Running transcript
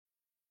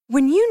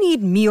When you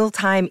need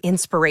mealtime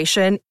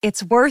inspiration,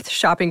 it's worth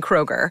shopping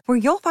Kroger, where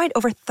you'll find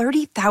over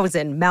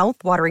 30,000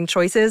 mouth-watering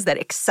choices that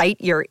excite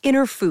your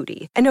inner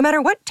foodie. And no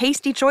matter what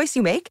tasty choice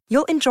you make,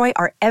 you'll enjoy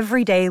our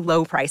everyday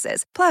low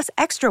prices, plus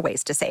extra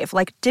ways to save,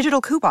 like digital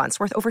coupons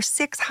worth over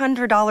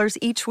 $600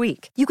 each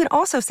week. You can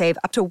also save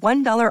up to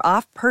 $1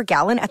 off per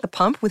gallon at the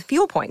pump with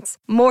fuel points.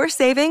 More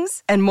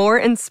savings and more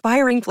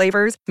inspiring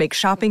flavors make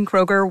shopping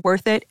Kroger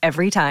worth it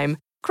every time.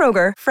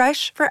 Kroger,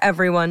 fresh for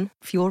everyone.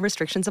 Fuel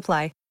restrictions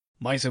apply.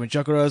 My Seven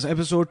Chakras,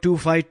 episode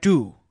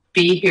 252.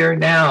 Be here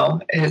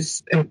now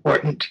is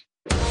important.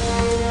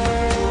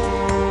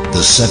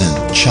 The seven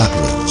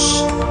chakras,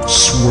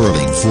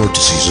 swirling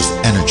vortices of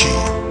energy,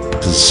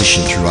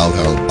 positioned throughout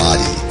our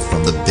body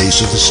from the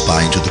base of the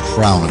spine to the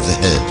crown of the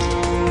head.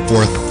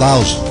 For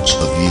thousands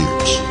of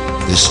years,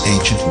 this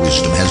ancient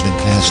wisdom has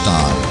been passed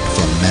on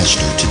from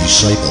master to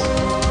disciple.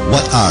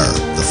 What are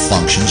the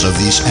functions of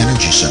these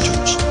energy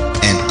centers?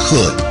 And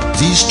could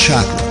these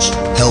chakras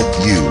help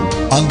you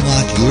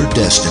unlock your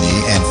destiny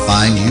and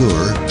find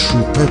your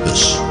true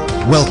purpose?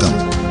 Welcome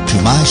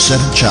to My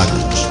Seven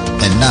Chakras.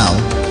 And now,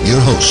 your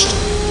host,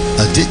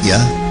 Aditya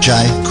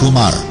Jai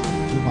Kumar.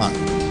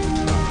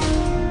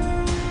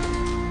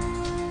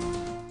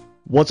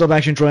 What's up,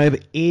 Action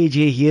Tribe?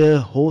 AJ here,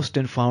 host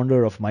and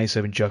founder of My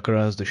Seven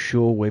Chakras, the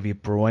show where we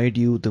provide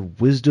you the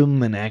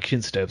wisdom and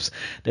action steps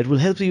that will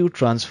help you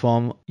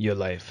transform your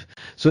life.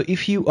 So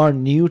if you are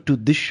new to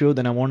this show,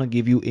 then I want to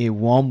give you a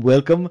warm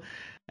welcome.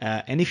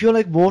 And if you're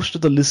like most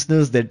of the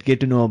listeners that get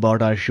to know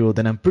about our show,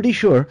 then I'm pretty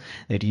sure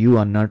that you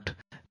are not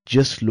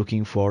just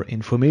looking for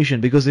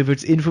information. Because if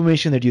it's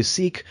information that you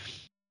seek,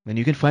 then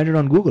you can find it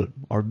on Google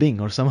or Bing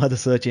or some other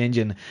search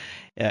engine.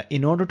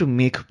 In order to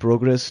make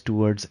progress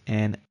towards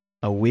an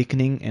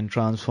awakening and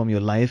transform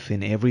your life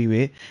in every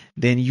way,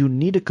 then you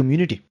need a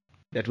community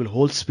that will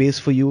hold space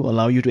for you,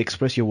 allow you to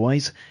express your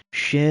voice,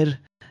 share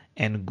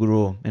and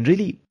grow, and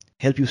really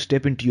help you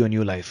step into your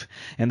new life.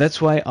 And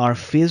that's why our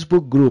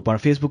Facebook group, our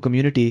Facebook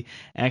community,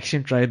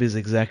 Action Tribe, is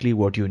exactly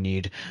what you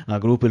need. Our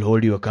group will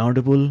hold you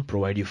accountable,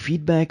 provide you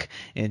feedback,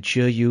 and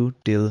cheer you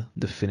till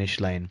the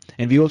finish line.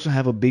 And we also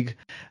have a big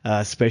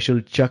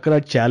special chakra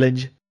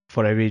challenge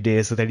for every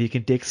day so that you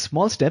can take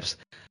small steps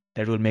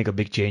that will make a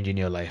big change in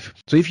your life.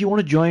 So if you want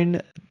to join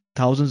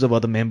thousands of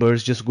other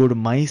members, just go to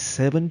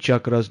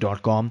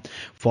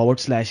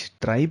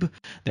my7chakras.com/tribe.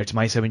 That's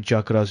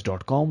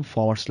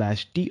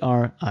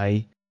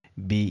my7chakras.com/TRIBE.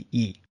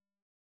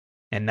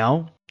 And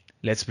now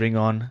let's bring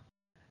on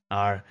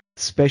our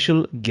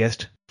special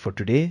guest for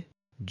today,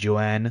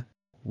 Joanne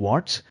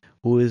Watts,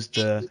 who is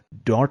the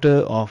daughter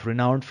of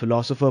renowned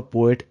philosopher,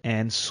 poet,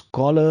 and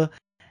scholar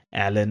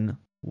Alan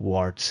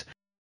Watts.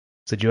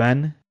 So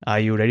Joanne, are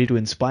you ready to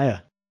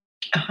inspire?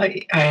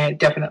 I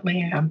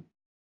definitely am.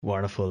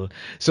 Wonderful.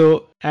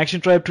 So,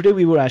 Action Tribe, today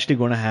we were actually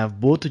going to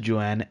have both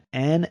Joanne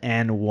and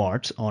Ann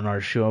Watts on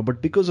our show,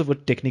 but because of a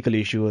technical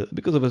issue,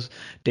 because of a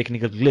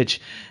technical glitch,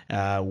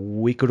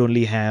 we could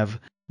only have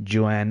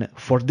Joanne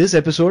for this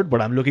episode,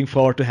 but I'm looking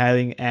forward to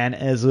having Ann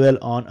as well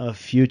on a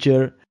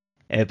future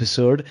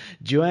episode.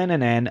 Joanne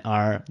and Ann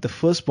are the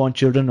firstborn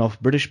children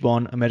of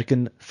British-born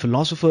American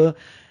philosopher,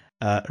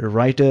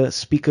 writer,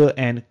 speaker,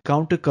 and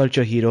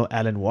counterculture hero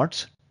Alan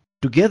Watts.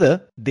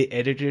 Together, they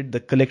edited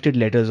the collected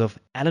letters of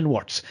Alan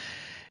Watts,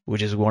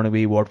 which is going to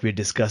be what we're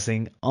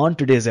discussing on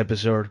today's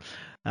episode.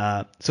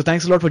 So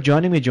thanks a lot for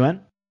joining me,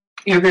 Joanne.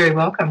 You're very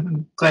welcome.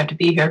 I'm glad to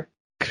be here.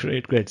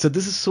 Great. So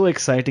this is so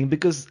exciting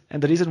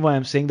and the reason why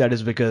I'm saying that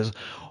is because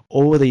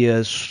over the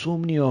years, so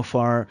many of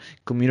our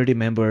community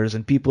members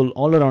and people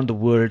all around the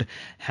world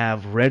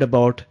have read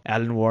about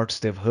Alan Watts.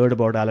 They've heard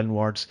about Alan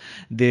Watts.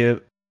 They're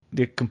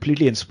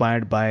completely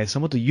inspired by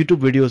some of the YouTube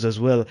videos as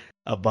well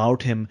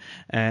about him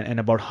and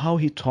about how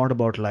he thought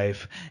about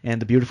life and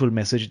the beautiful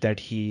message that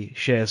he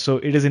shares. So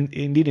it is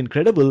indeed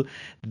incredible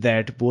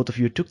that both of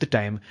you took the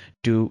time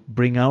to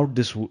bring out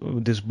this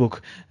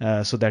book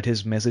so that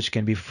his message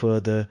can be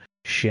further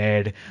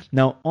shared.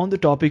 Now, on the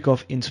topic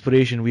of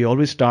inspiration, we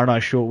always start our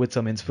show with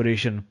some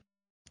inspiration.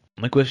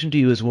 My question to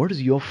you is, what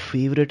is your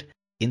favorite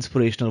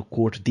inspirational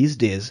quote these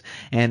days,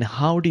 and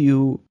how do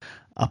you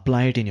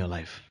apply it in your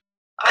life?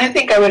 I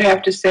think I would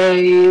have to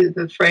say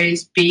the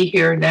phrase "be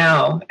here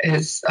now"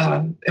 is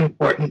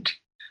important.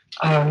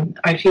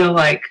 I feel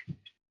like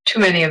too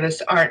many of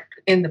us aren't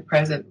in the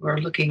present. We're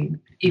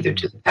looking either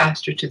to the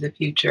past or to the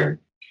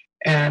future,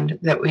 and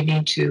that we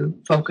need to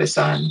focus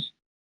on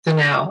the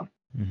now.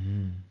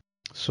 Mm-hmm.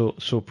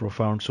 So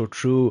profound, so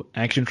true.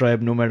 Action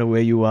Tribe, no matter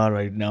where you are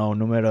right now,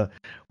 no matter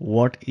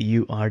what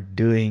you are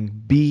doing,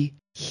 be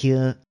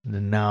here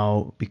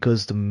now,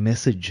 because the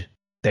message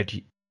that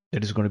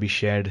is going to be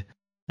shared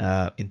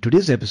in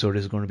today's episode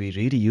is going to be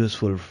really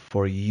useful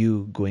for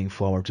you going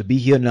forward. So be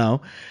here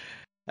now.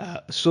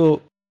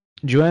 So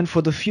Joanne,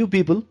 for the few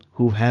people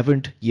who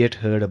haven't yet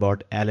heard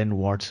about Alan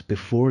Watts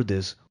before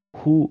this,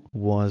 who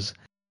was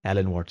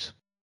Alan Watts?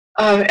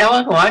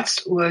 Alan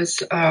Watts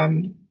was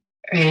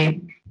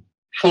a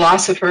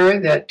philosopher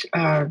that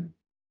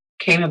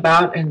came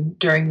about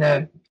during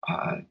the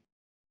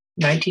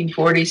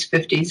 1940s,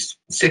 50s,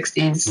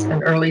 60s,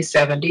 and early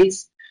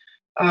 70s.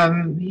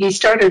 He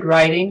started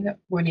writing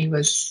when he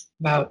was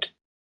about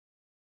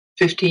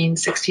 15,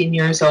 16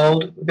 years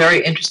old,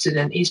 very interested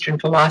in Eastern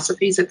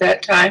philosophies at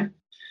that time.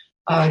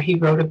 He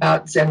wrote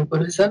about Zen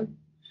Buddhism,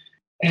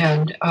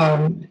 and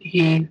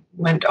he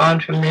went on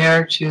from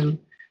there to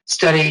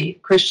study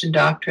Christian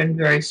doctrine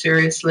very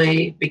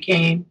seriously,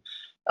 became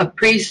a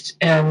priest,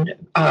 and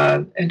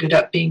ended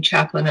up being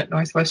chaplain at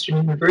Northwestern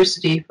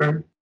University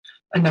for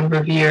a number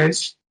of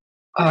years.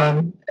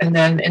 And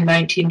then in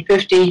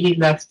 1950, he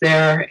left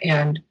there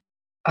and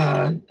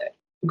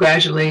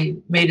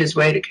gradually made his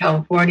way to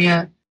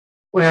California,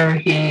 where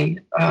he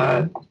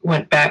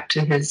went back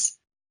to his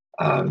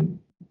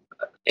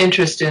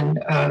interest in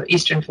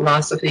Eastern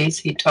philosophies.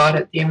 He taught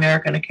at the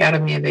American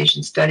Academy of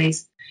Asian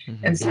Studies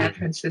in San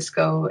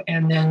Francisco,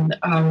 and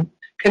then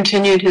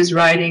continued his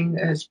writing.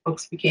 His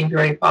books became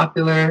very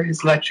popular.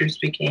 His lectures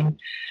became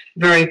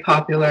very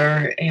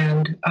popular,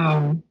 and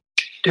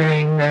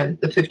during the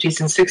 50s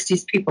and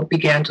 60s, people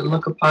began to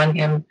look upon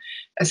him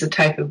as a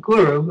type of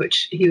guru,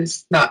 which he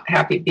was not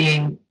happy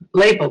being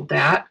labeled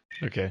that.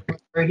 Okay.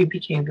 Where he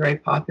became very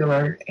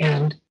popular,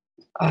 and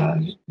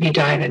he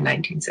died in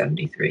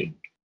 1973.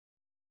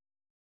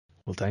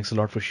 Well, thanks a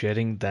lot for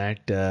sharing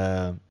that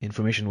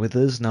information with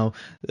us. Now,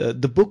 the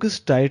book is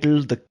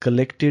titled The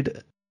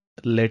Collected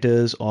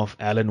Letters of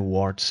Alan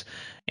Watts,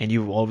 and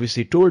you've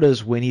obviously told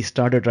us when he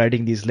started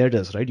writing these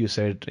letters, right? You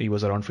said he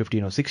was around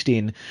 15 or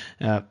 16.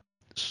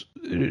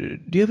 Do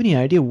you have any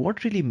idea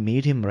what really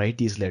made him write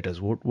these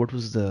letters? What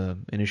was the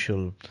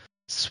initial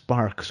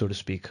spark, so to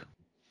speak?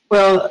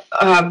 Well,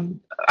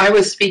 I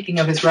was speaking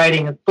of his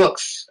writing of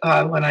books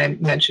when I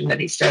mentioned that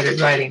he started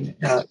writing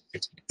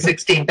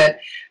 16. But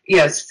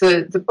yes,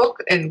 the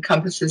book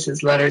encompasses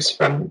his letters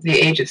from the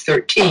age of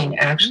 13,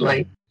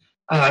 actually.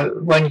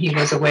 When he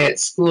was away at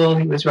school,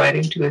 he was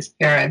writing to his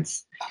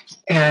parents,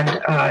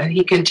 and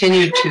he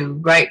continued to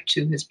write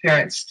to his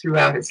parents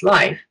throughout his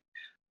life.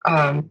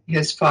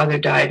 His father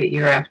died a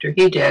year after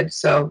he did,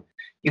 so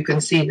you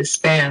can see the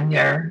span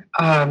there.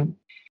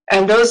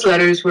 And those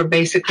letters were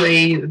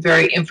basically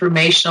very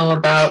informational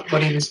about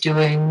what he was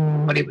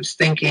doing, what he was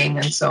thinking,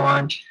 and so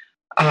on,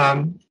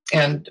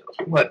 and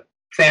what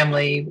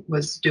family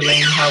was doing,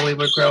 how we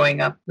were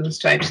growing up, those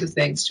types of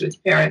things to his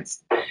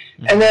parents.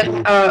 And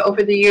then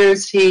over the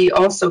years, he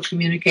also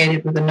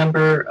communicated with a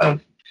number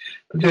of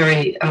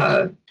very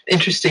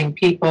interesting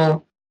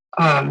people,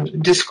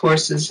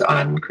 discourses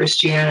on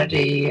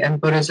Christianity and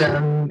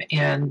Buddhism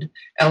and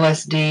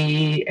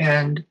LSD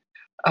and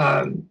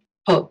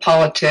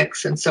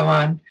politics and so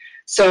on.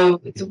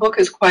 So the book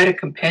is quite a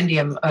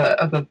compendium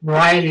of a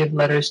variety of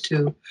letters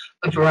to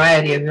a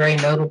variety of very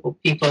notable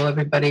people,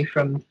 everybody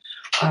from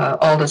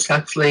Aldous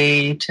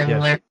Huxley, Tim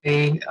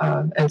Leary,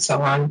 and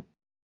so on.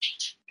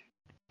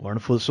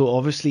 Wonderful. So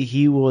obviously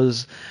he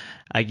was,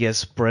 I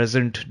guess,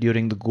 present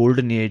during the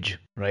golden age,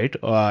 right,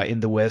 in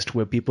the West,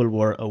 where people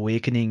were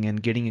awakening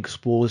and getting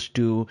exposed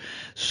to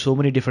so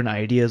many different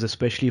ideas,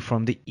 especially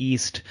from the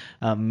East,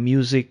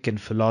 music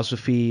and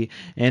philosophy,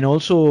 and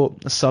also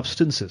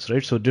substances,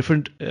 right? So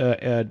different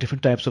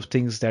types of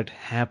things that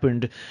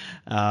happened.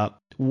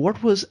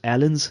 What was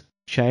Alan's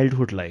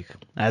childhood like,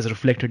 as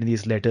reflected in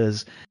these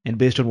letters, and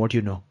based on what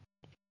you know?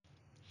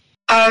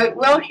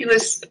 Well, he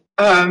was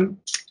an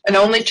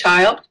only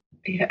child,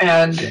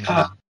 and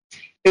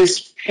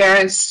his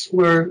parents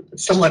were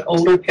somewhat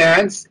older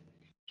parents.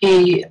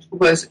 He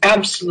was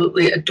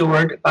absolutely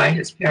adored by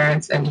his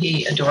parents, and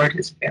he adored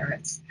his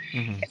parents.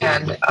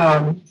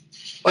 And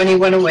when he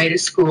went away to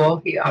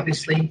school, he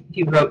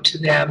wrote to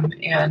them,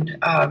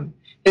 and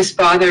his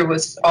father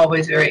was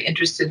always very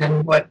interested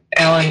in what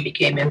Alan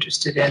became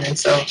interested in. And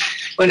so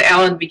when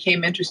Alan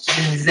became interested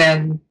in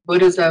Zen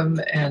Buddhism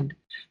and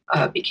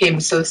became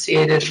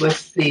associated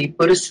with the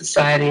Buddhist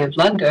Society of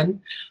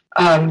London,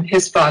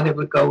 his father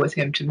would go with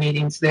him to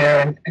meetings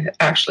there, and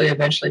actually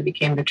eventually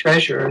became the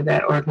treasurer of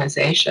that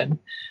organization.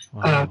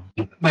 Wow.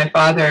 My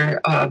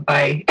father,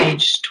 by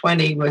age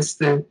 20, was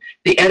the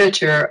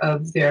editor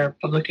of their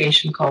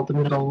publication called The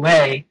Middle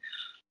Way.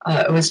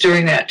 It was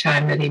during that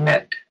time that he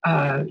met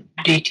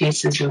D.T.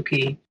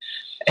 Suzuki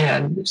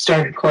and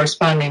started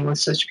corresponding with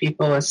such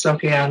people as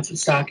Sokean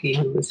Sasaki,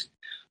 who was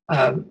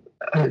a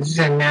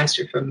Zen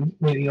master from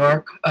New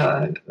York,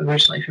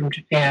 originally from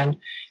Japan,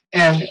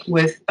 and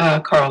with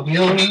Carl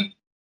Jung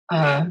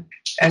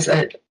as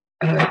a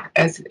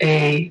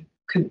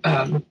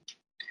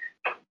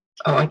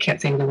I can't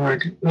think of the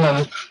word.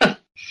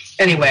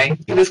 Anyway,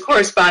 he was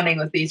corresponding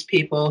with these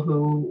people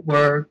who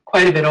were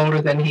quite a bit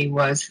older than he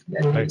was,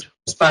 and he was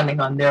corresponding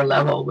on their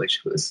level,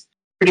 which was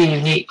pretty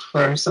unique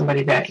for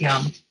somebody that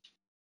young.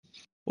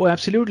 Oh,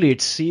 absolutely.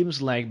 It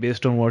seems like,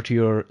 based on what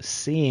you're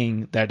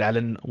saying, that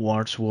Alan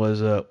Watts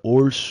was a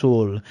old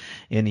soul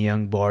in a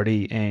young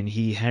body, and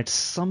he had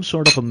some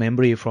sort of a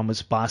memory from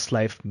his past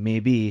life,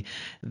 maybe,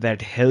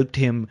 that helped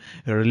him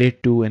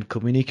relate to and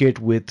communicate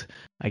with,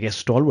 I guess,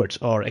 stalwarts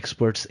or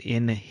experts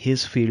in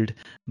his field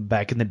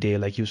back in the day.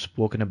 Like you've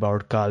spoken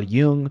about Carl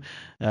Jung,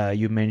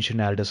 you mentioned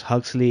Aldous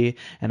Huxley,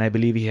 and I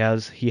believe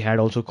he had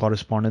also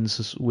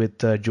correspondences with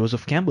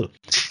Joseph Campbell,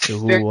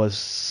 who Very was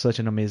such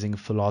an amazing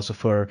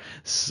philosopher.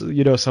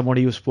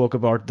 Somebody who spoke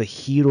about the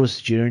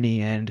hero's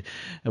journey, and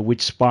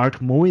which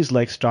sparked movies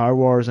like Star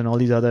Wars and all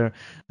these other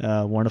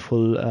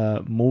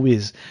wonderful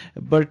movies.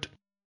 But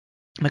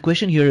my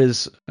question here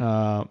is,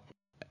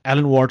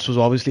 Alan Watts was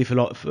obviously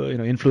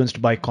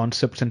influenced by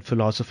concepts and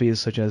philosophies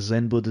such as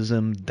Zen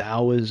Buddhism,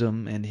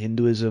 Taoism, and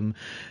Hinduism.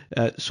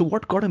 So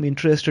what got him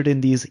interested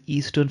in these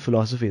Eastern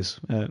philosophies?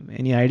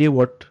 Any idea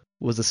what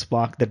was the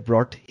spark that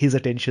brought his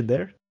attention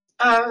there?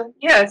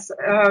 Yes.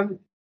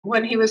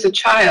 When he was a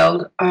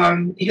child,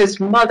 his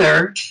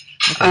mother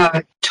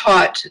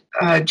taught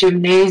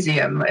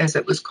gymnasium, as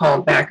it was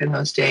called back in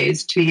those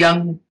days, to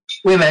young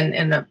women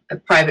in a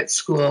private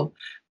school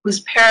whose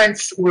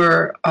parents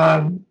were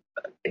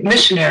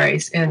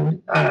missionaries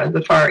in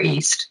the Far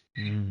East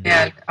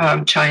and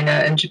China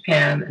and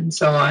Japan and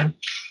so on.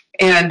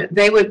 And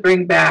they would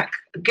bring back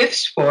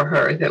gifts for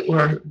her that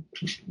were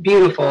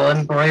beautiful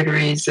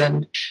embroideries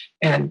and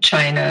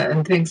china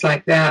and things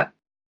like that.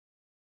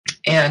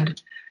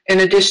 And in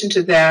addition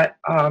to that,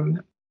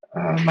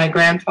 my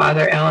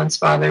grandfather, Alan's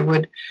father,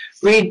 would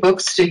read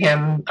books to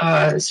him,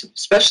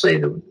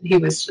 he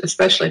was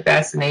especially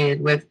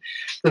fascinated with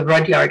the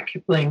Rudyard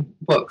Kipling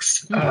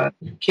books,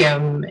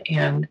 Kim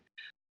and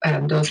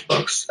those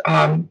books.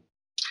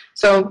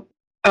 So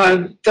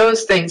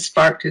those things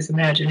sparked his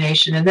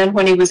imagination. And then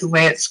when he was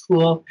away at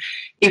school,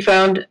 he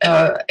found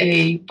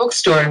a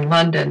bookstore in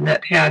London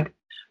that had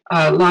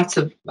lots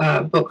of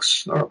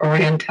books, or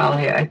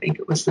Orientalia, I think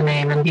it was the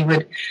name, and he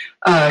would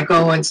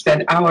go and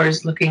spend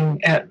hours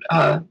looking at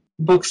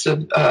books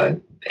of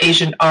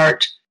Asian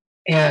art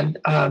and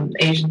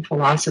Asian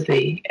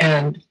philosophy.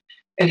 And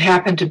it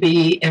happened to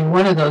be in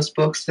one of those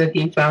books that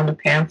he found a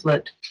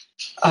pamphlet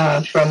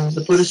from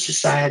the Buddhist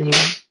Society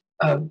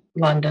of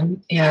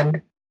London,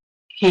 and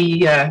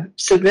he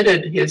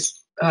submitted his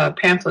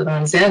pamphlet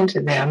on Zen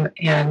to them,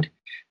 and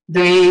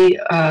they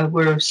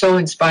were so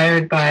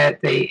inspired by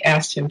it, they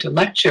asked him to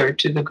lecture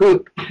to the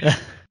group,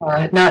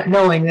 not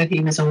knowing that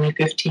he was only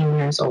 15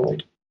 years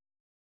old.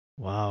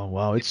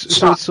 Wow. It's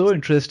so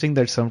interesting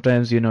that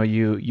sometimes,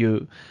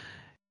 you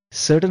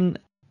certain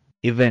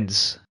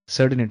events,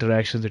 certain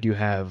interactions that you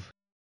have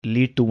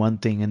lead to one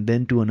thing and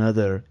then to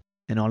another,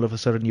 and all of a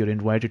sudden you're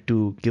invited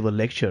to give a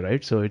lecture,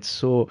 right? So it's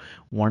so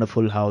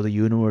wonderful how the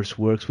universe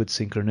works with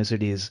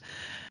synchronicities.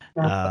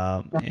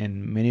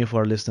 And many of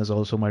our listeners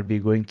also might be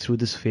going through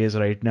this phase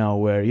right now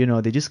where,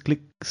 they just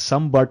click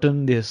some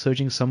button, they're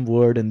searching some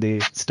word, and they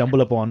stumble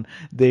upon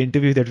the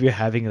interview that we're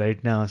having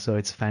right now. So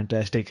it's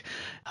fantastic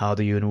how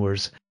the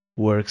universe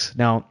works.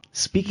 Now,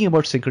 speaking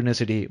about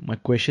synchronicity, my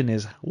question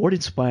is, what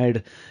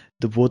inspired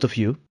the both of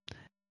you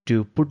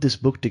to put this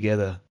book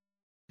together,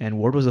 and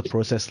what was the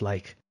process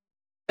like?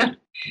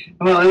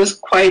 Well, it was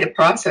quite a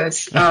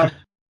process.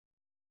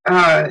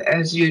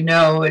 As you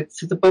know,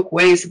 the book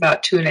weighs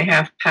about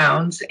 2.5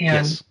 pounds,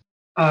 and Yes.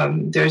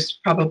 There's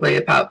probably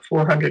about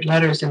 400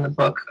 letters in the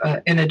book.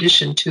 In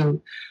addition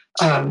to,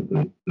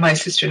 my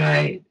sister and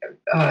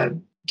I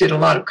did a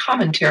lot of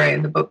commentary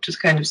in the book to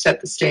kind of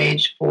set the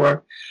stage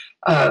for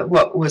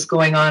what was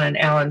going on in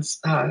Alan's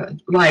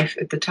life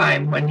at the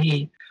time when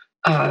he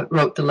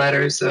wrote the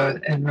letters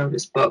and wrote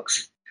his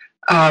books.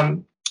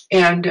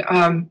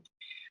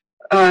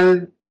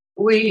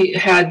 We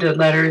had the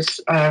letters.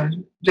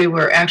 They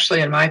were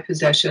actually in my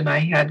possession. I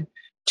had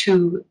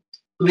 2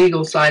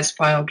 legal-sized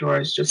file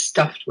drawers just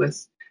stuffed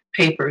with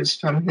papers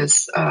from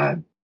his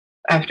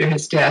after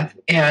his death.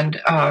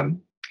 And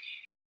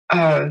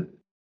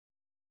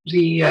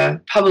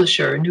the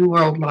publisher, New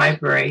World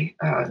Library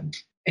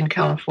in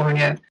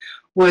California,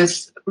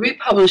 was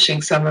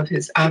republishing some of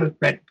his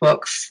out-of-print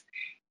books.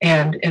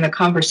 And in a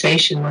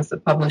conversation with the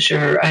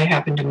publisher, I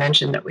happened to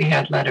mention that we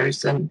had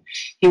letters, and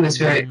he was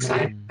very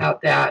excited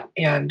about that.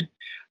 And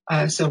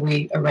so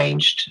we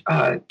arranged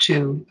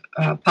to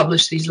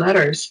publish these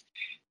letters.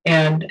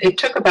 And it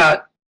took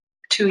about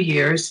 2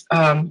 years.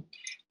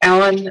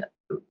 Alan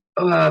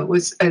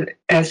was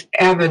as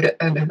avid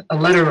a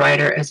letter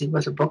writer as he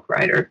was a book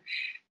writer.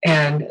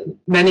 And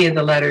many of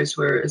the letters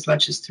were as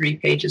much as 3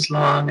 pages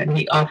long, and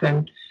he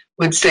often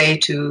would say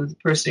to the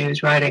person he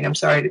was writing, "I'm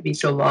sorry to be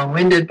so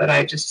long-winded, but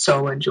I just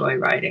so enjoy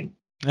writing."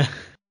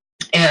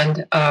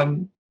 And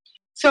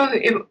so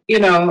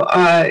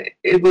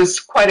it was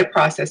quite a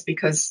process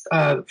because,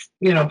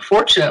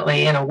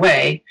 fortunately, in a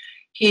way,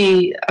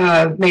 he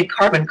made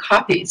carbon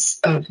copies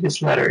of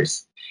his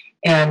letters.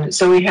 And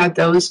so we had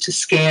those to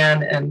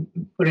scan and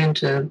put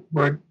into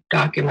Word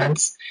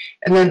documents.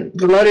 And then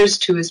the letters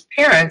to his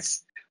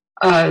parents,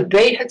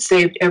 they had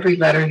saved every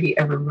letter he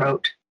ever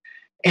wrote.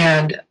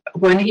 And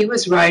when he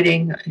was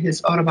writing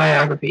his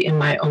autobiography, In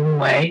My Own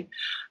Way,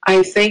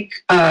 I think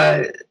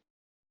that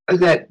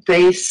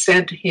they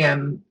sent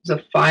him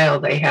the file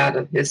they had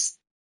of his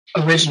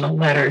original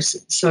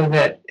letters so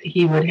that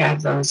he would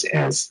have those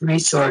as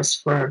resource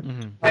for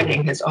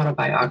writing his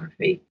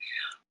autobiography.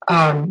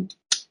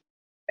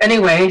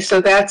 Anyway,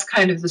 so that's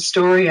kind of the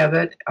story of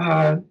it.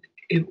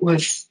 It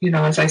was,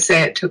 as I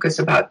say, it took us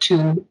about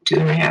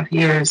 2.5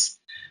 years.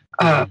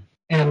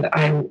 And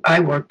I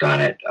worked on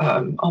it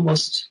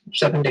almost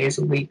 7 days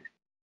a week.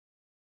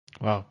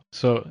 Wow.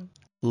 So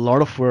a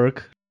lot of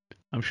work.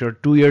 I'm sure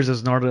 2 years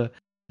is not a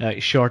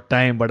short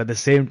time, but at the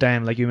same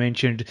time, like you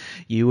mentioned,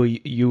 you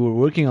were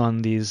working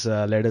on these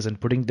letters and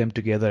putting them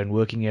together and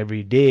working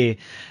every day.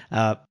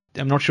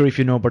 I'm not sure if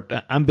you know,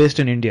 but I'm based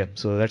in India,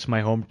 so that's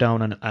my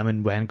hometown, and I'm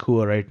in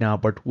Vancouver right now.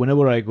 But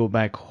whenever I go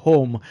back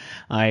home,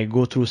 I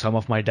go through some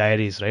of my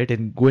diaries, right?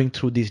 And going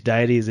through these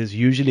diaries is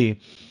usually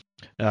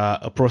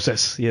a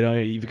process,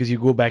 because you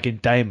go back in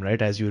time,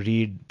 right? As you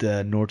read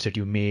the notes that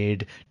you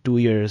made 2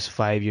 years,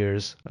 5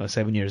 years,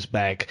 7 years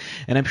back.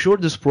 And I'm sure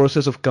this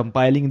process of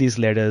compiling these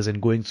letters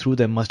and going through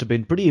them must have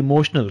been pretty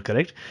emotional,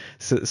 correct?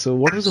 So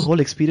what was the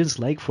whole experience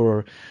like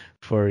for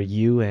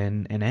you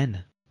and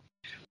Anne?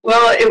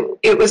 Well,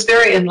 it was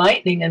very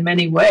enlightening in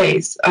many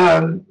ways,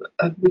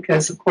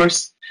 because, of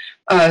course,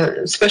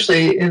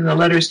 especially in the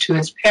letters to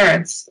his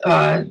parents,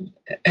 and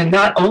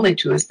not only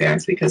to his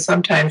parents, because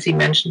sometimes he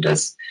mentioned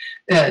us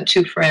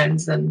to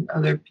friends and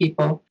other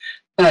people,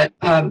 but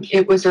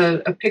it was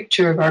a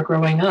picture of our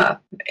growing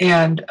up,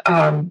 and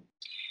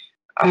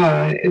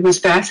it was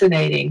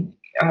fascinating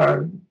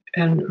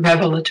and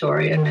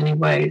revelatory in many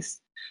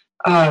ways.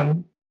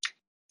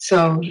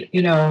 So,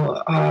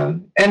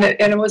 and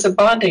it was a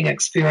bonding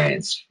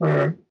experience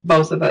for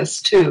both of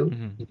us too,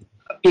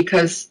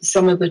 because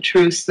some of the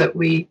truths that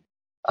we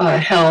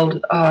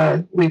held,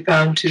 we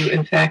found to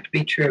in fact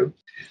be true,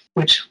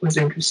 which was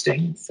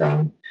interesting.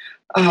 So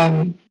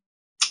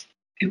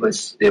it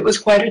was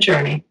quite a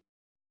journey.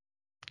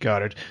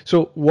 Got it.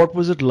 So what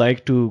was it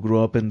like to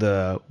grow up in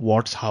the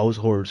Watts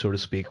household, so to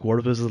speak?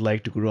 What was it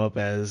like to grow up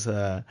as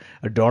a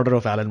daughter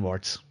of Alan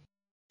Watts?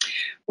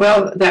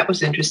 Well, that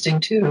was interesting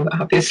too,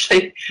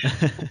 obviously.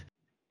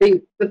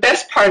 The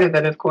best part of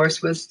it, of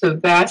course, was the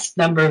vast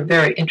number of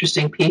very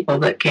interesting people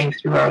that came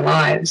through our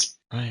lives.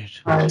 Right.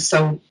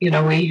 So,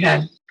 we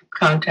had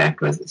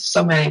contact with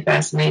so many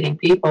fascinating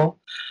people.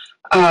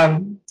 I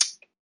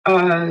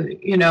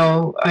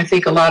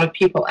think a lot of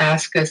people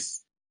ask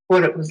us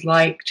what it was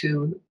like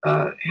to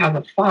have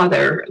a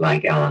father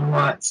like Alan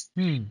Watts.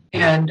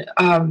 And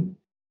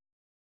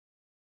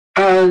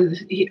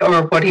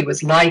or what he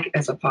was like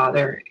as a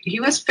father. He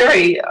was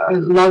very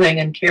loving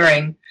and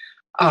caring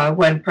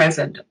when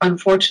present.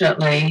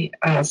 Unfortunately,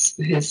 as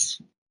his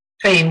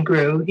fame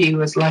grew, he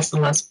was less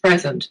and less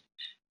present.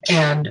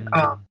 And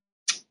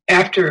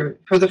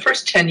for the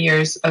first 10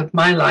 years of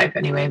my life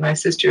anyway, my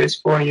sister is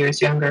 4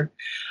 years younger,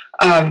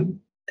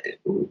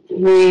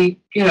 we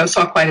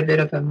saw quite a bit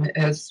of him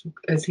as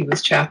he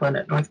was chaplain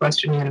at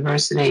Northwestern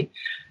University.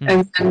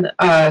 And then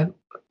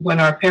when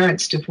our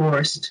parents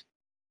divorced,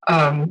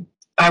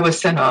 I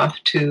was sent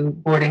off to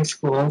boarding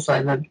schools.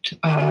 I lived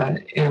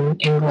in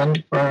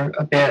England for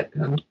a bit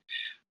and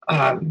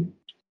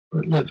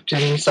lived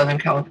in Southern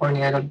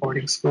California at a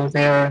boarding school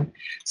there.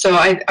 So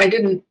I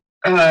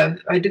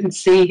didn't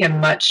see him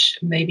much,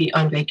 maybe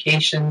on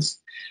vacations.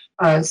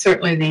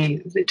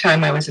 Certainly the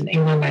time I was in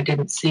England, I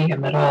didn't see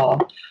him at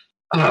all.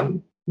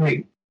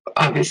 We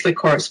obviously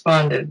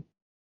corresponded.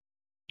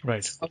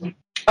 Right.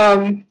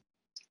 And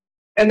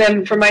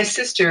then for my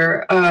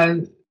sister,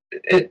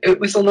 it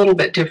was a little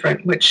bit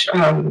different, which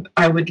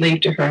I would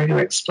leave to her to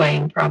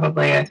explain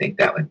probably. I think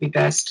that would be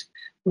best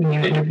when you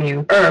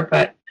interview her.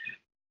 But,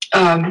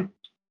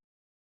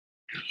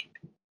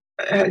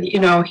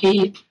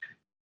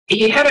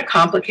 he had a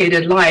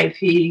complicated life.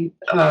 He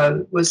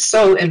was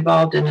so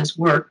involved in his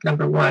work,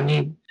 number one.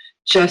 He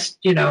just,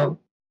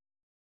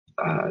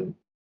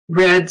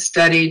 read,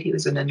 studied. He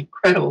was an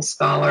incredible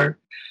scholar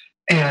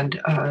and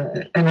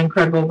an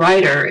incredible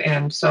writer.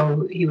 And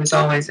so he was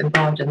always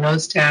involved in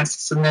those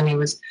tasks. And then he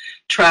was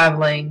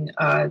traveling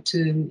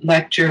to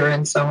lecture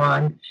and so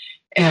on.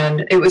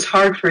 And it was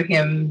hard for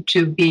him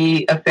to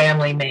be a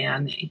family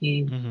man.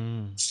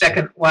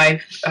 Second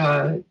wife,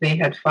 they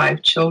had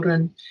 5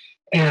 children.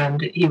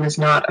 And he was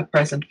not a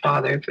present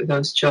father for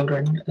those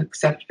children,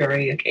 except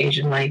very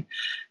occasionally.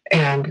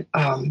 And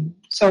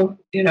so,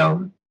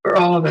 for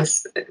all of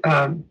us,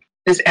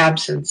 his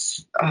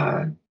absence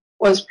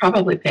was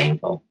probably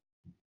painful.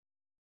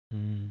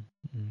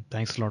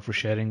 Thanks a lot for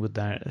sharing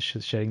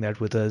that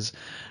with us.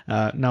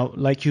 Now,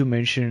 like you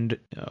mentioned,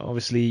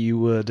 obviously you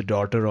were the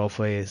daughter of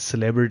a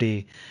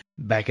celebrity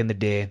back in the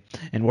day.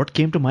 And what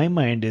came to my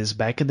mind is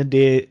back in the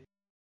day,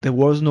 there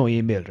was no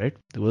email, right?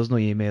 There was no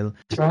email.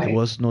 Right. There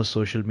was no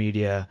social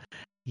media.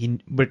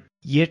 But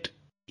yet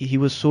he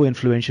was so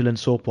influential and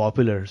so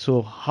popular.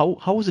 So how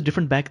was it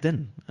different back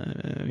then?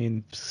 I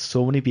mean,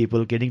 so many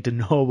people getting to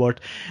know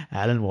about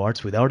Alan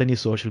Watts without any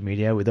social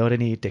media, without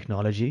any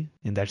technology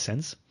in that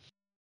sense.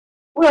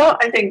 Well,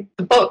 I think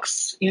the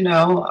books,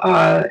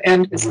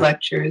 and his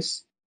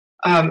lectures.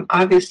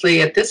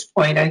 Obviously, at this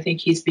point, I think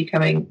he's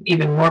becoming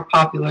even more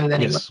popular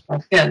than he was Yes.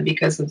 back then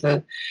because of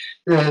the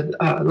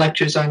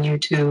lectures on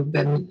YouTube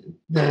and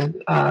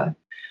the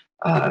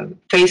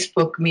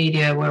Facebook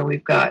media, where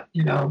we've got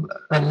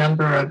a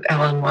number of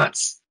Alan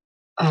Watts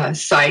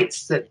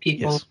sites that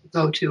people Yes.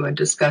 go to and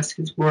discuss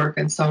his work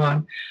and so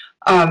on.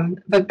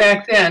 But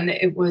back then,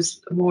 it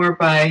was more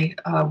by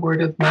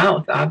word of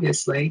mouth,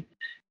 obviously,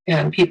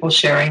 and people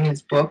sharing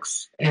his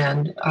books.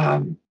 And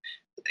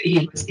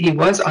he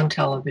was on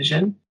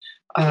television,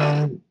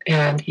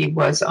 and he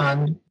was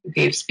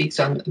gave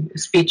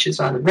speeches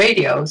on the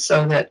radio,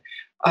 so that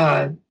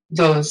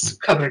those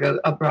covered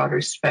a broader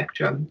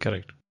spectrum.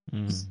 Correct.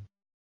 Mm.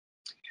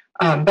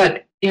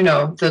 But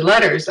the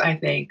letters, I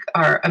think,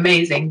 are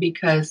amazing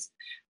because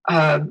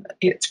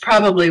it's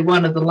probably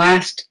one of the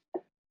last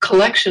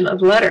collection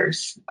of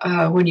letters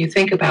when you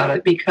think about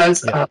it,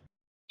 because Yeah. of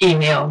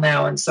email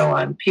now and so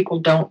on. People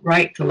don't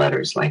write the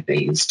letters like they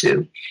used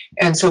to,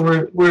 and so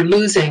we're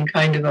losing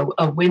kind of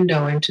a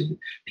window into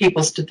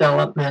people's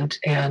development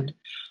and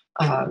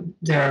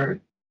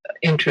their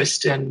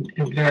interest in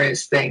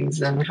various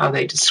things and how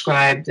they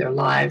describe their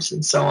lives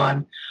and so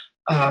on.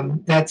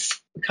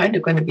 That's kind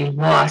of going to be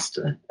lost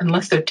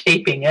unless they're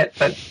taping it,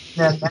 but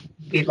then that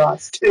would be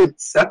lost too.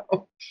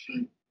 So.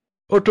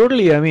 Oh,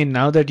 totally. I mean,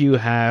 now that you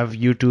have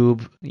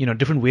YouTube,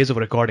 different ways of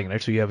recording,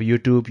 right? So you have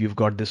YouTube, you've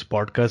got this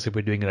podcast that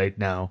we're doing right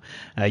now,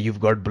 you've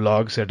got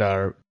blogs that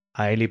are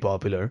highly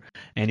popular,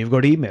 and you've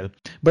got email.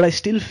 But I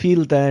still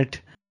feel that,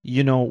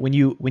 when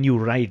you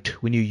write,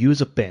 when you use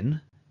a pen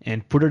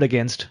and put it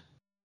against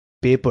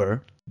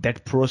paper,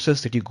 that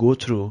process that you go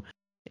through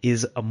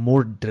is a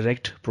more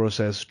direct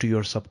process to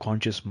your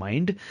subconscious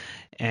mind,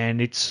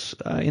 and it's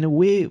in a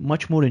way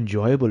much more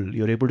enjoyable.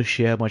 You're able to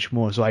share much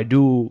more. So I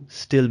do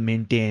still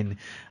maintain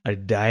a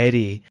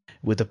diary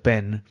with a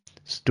pen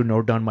to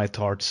note down my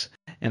thoughts,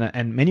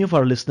 and many of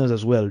our listeners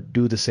as well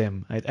do the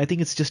same. I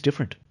think it's just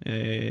different.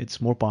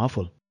 It's more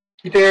powerful.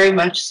 Very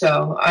much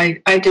so.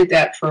 I did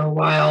that for a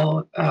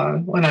while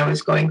when I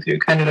was going through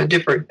kind of a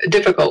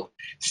difficult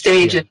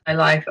stage Yeah. in my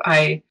life.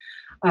 I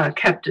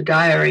kept a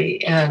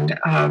diary, and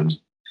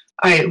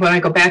when I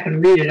go back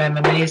and read it, I'm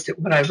amazed at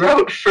what I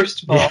wrote.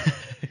 First of all,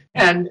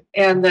 Yeah.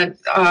 and that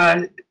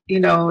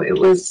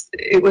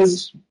it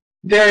was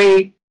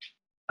very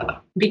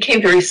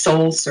became very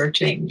soul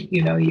searching.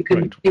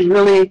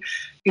 Right.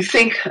 You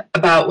think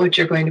about what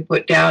you're going to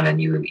put down,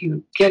 and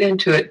you get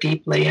into it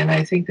deeply. And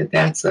I think that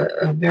that's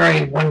a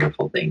very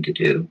wonderful thing to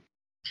do.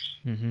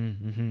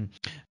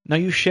 Now,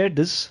 you shared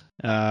this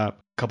a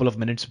couple of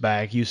minutes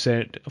back. You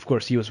said, of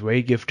course, he was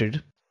very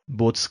gifted,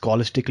 both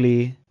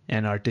scholastically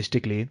and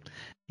artistically.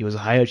 He was a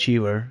high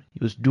achiever. He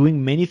was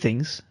doing many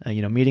things,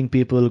 meeting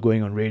people,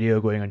 going on radio,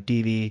 going on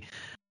TV,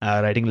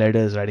 writing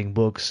letters, writing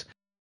books.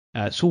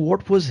 So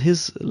what was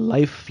his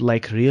life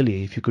like,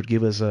 really, if you could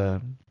give us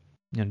a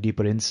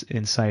deeper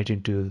insight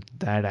into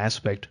that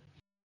aspect?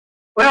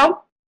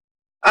 Well,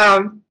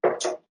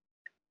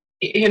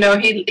 he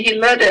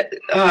led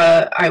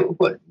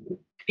what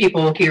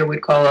people here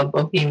would call a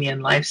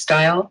bohemian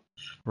lifestyle.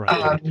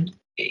 Right.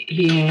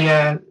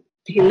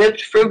 He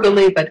lived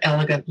frugally but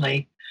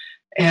elegantly,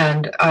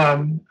 and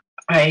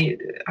I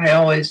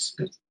always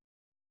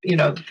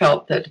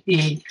felt that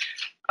he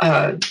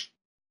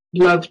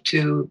loved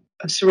to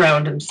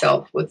surround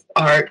himself with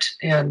art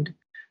and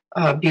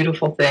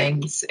beautiful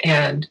things,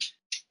 and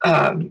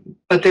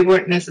but they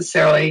weren't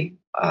necessarily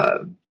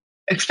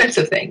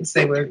expensive things.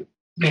 They were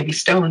maybe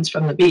stones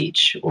from the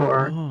beach,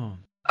 or Oh.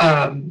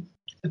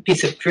 A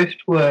piece of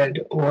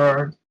driftwood,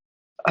 or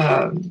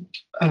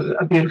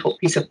a beautiful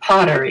piece of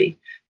pottery,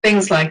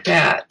 things like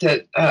that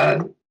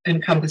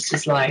encompassed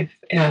his life,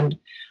 and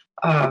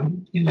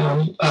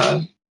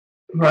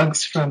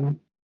rugs from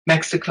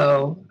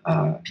Mexico,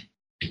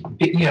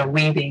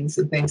 weavings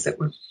and things that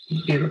were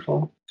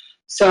beautiful.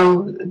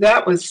 So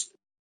that was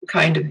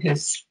kind of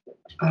his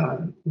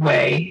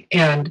way,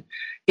 and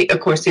of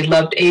course he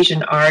loved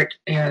Asian art,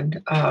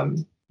 and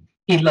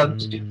he loved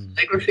to do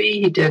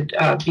calligraphy. He did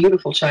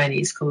beautiful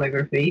Chinese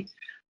calligraphy.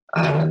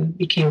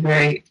 Became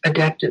very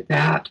adept at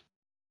that,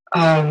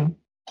 and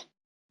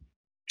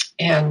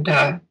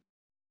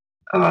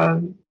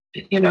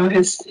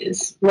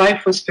his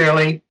life was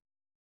fairly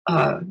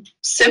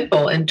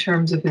simple in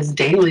terms of his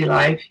daily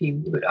life. He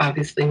would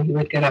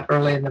get up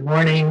early in the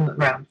morning,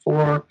 around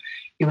 4.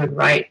 He would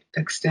write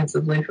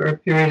extensively for a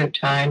period of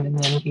time, and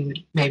then he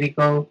would maybe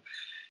go.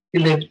 He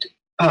lived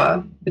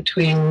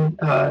between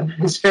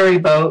his ferry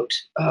boat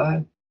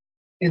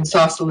in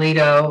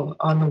Sausalito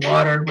on the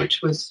water,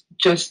 which was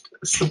just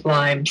a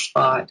sublime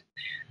spot.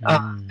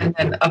 And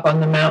then up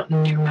on the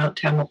mountain near Mount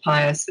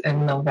Tamalpais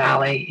in Mill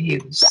Valley,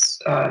 he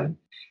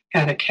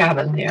had a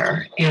cabin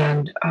there.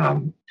 And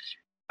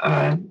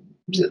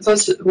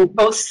those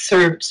both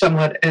served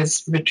somewhat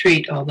as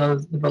retreat, although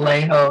the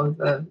Vallejo,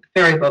 the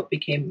ferry boat,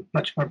 became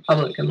much more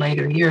public in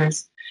later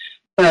years.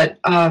 But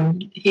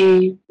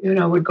he,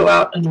 would go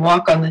out and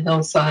walk on the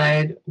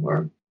hillside,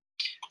 or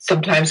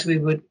sometimes we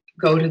would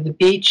go to the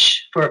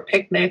beach for a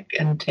picnic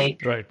and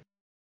take Right.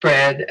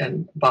 bread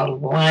and a bottle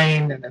of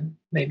wine and then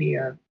maybe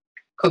a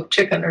cooked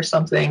chicken or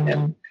something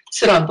and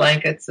sit on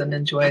blankets and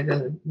enjoy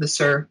the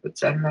surf,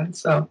 etc.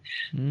 So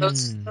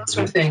those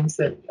are things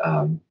that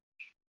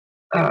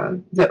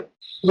that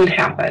would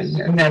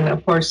happen. And then,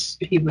 of course,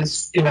 he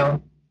was,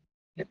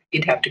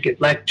 he'd have to give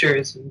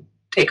lectures and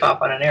take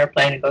off on an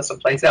airplane and go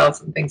someplace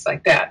else and things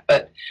like that.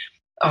 But,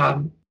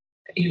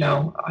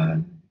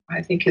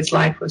 I think his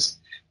life was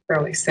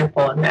fairly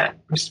simple in that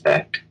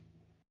respect.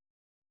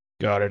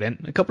 Got it.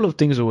 And a couple of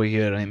things over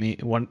here. I mean,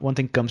 one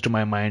thing comes to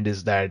my mind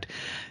is that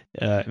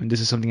and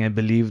this is something I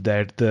believe,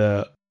 that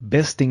the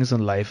best things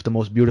in life, the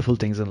most beautiful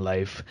things in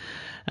life,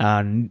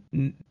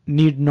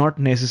 need not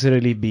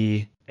necessarily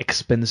be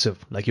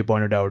expensive. Like you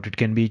pointed out, it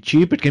can be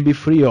cheap, it can be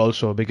free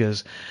also,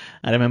 because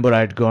I remember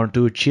I'd gone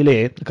to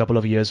Chile a couple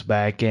of years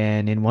back,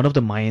 and in one of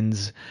the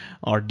mines,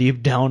 or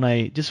deep down,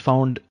 I just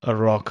found a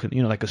rock,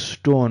 like a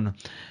stone,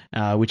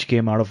 which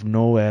came out of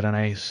nowhere, and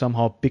I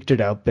somehow picked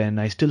it up, and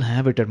I still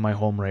have it at my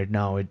home right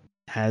now. It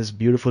has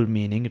beautiful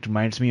meaning. It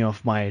reminds me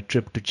of my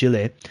trip to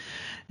Chile.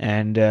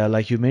 And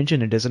like you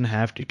mentioned,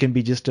 it can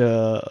be just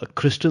a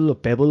crystal, a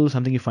pebble,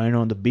 something you find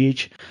on the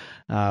beach,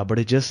 but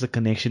it's just the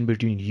connection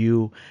between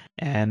you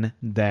and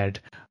that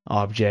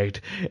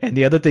object. And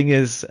the other thing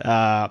is,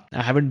 I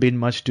haven't been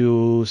much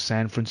to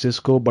San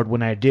Francisco, but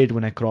when I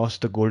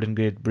crossed the Golden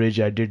Gate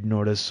Bridge, I did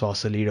notice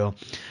Sausalito.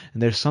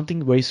 And there's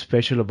something very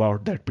special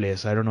about that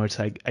place. I don't know,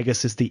 I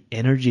guess it's the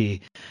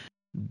energy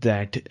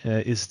that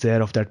is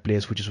there of that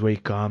place, which is very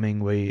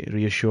calming, very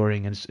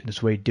reassuring, and it's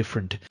very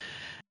different.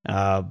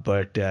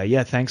 But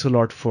thanks a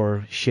lot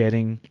for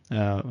sharing,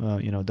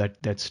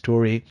 that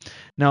story.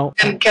 Now,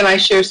 and can I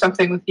share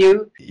something with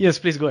you? Yes,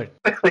 please go ahead.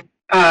 Quickly,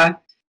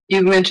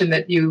 you mentioned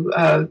that you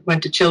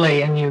went to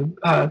Chile and you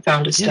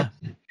found a stone.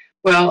 Yeah.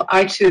 Well,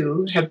 I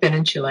too have been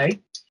in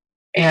Chile,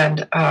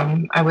 and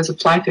I was a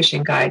fly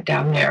fishing guide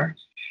down there,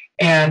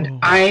 and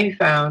I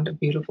found a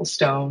beautiful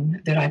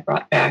stone that I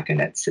brought back,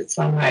 and it sits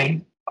on my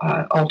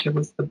altar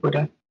with the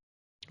Buddha.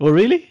 Oh,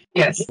 really?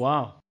 Yes.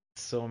 Wow.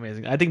 So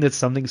amazing. I think that's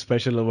something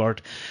special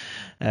about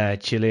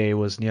Chile. It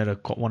was near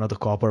one of the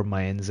copper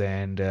mines,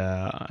 and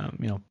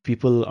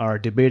people are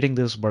debating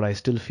this, but I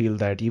still feel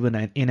that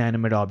even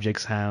inanimate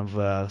objects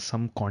have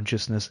some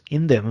consciousness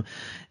in them,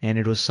 and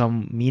it was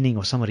some meaning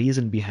or some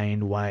reason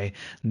behind why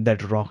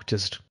that rock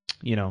just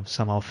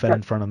somehow fell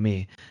in front of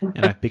me,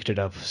 and I picked it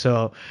up.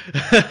 So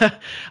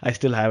I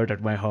still have it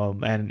at my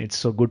home, and it's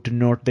so good to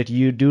note that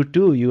you do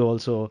too. You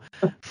also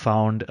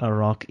found a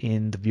rock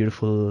in the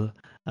beautiful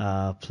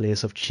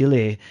place of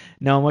Chile.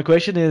 Now, my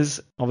question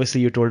is, obviously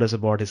you told us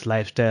about his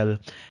lifestyle.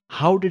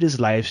 How did his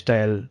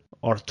lifestyle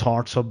or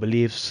thoughts or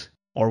beliefs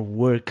or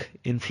work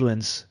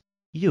influence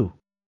you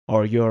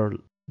or your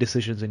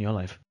decisions in your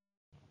life?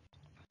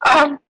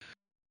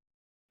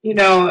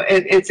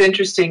 It's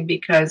interesting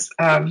because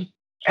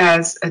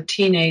as a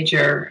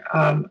teenager,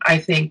 I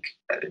think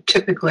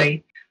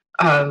typically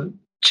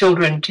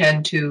children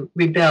tend to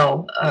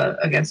rebel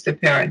against their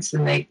parents,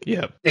 and they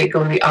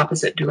go the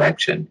opposite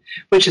direction,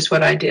 which is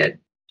what I did.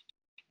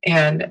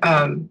 And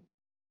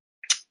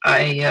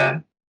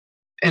I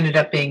ended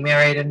up being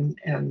married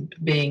and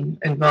being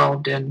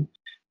involved in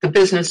the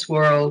business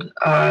world.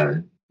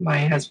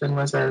 My husband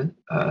was a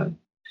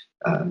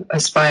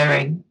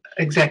aspiring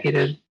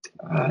executive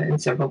in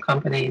several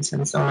companies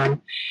and so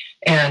on.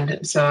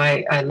 And so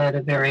I led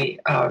a very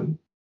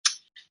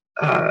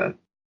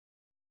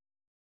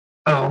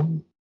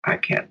I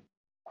can't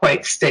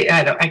quite state.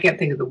 I can't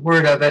think of the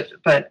word of it,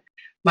 but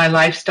my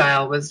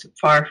lifestyle was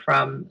far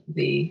from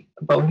the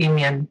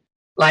bohemian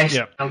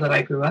lifestyle that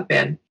I grew up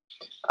in.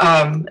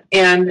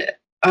 And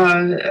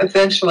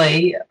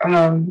eventually,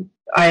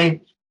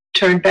 I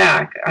turned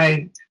back.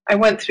 I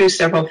went through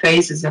several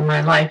phases in my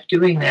life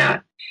doing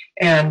that,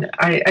 and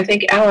I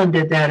think Alan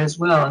did that as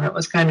well. And it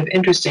was kind of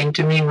interesting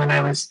to me when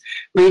I was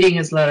reading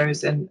his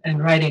letters and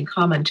writing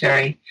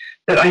commentary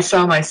that I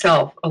saw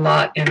myself a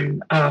lot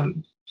in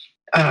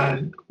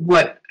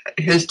what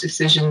his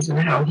decisions and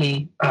how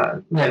he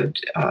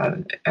lived,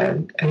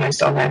 and I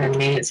saw that in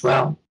me as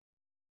well.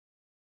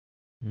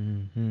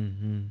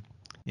 Mm-hmm.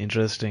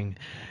 Interesting.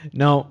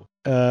 Now,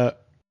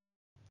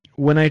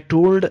 when I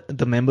told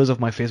the members of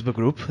my Facebook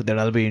group that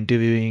I'll be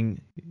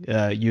interviewing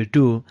you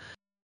too,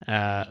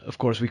 of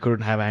course we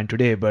couldn't have Anne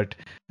today, but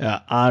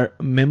our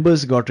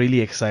members got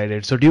really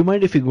excited. So do you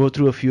mind if we go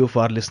through a few of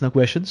our listener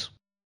questions?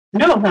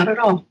 No, not at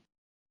all.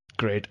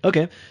 Great.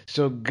 Okay.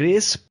 So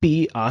Grace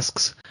P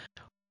asks,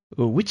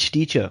 which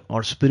teacher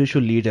or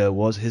spiritual leader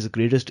was his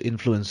greatest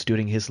influence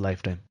during his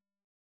lifetime?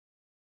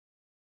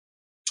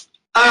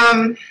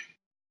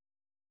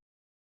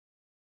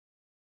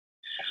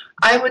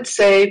 I would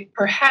say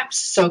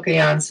perhaps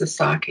Sokayan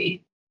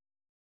Sasaki.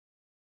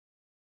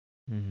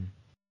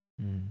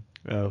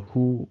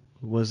 Who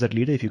was that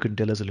leader? If you can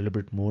tell us a little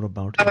bit more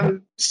about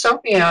him.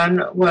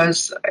 Sokayan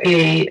was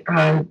a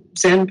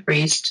Zen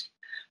priest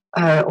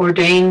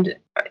ordained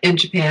in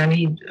Japan.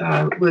 He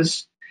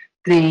was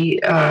the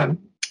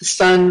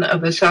son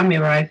of a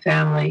samurai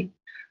family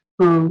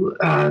who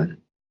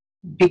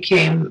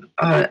became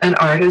an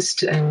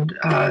artist and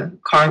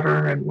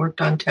carver and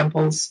worked on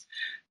temples,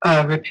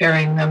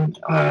 repairing them.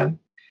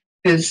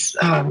 His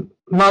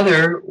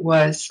mother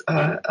was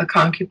a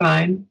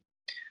concubine,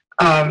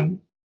 and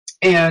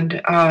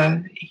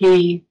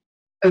he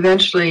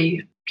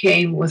eventually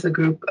came with a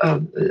group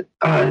of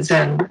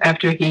Zen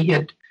after he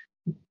had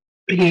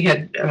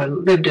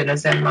lived in a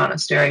Zen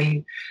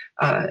monastery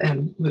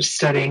and was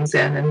studying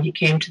Zen, and he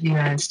came to the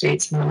United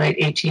States in the late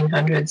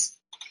 1800s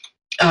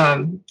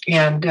and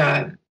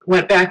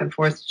went back and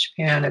forth to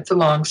Japan. It's a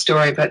long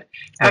story, but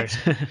Right.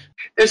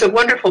 there's a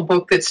wonderful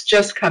book that's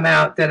just come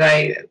out that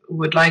I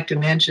would like to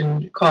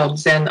mention called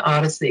Zen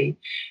Odyssey.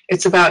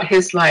 It's about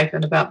his life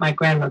and about my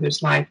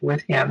grandmother's life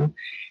with him,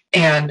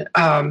 and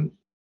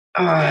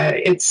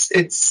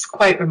it's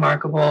quite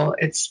remarkable.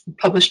 It's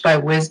published by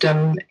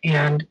Wisdom,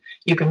 and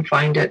you can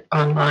find it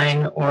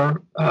online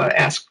or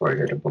ask for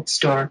it at a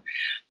bookstore.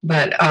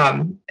 But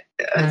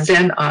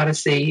Zen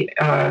Odyssey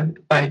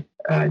by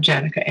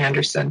Janica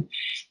Anderson,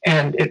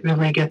 and it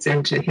really gets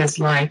into his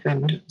life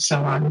and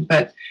so on.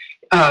 But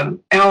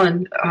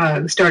Alan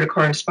started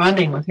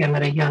corresponding with him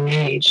at a young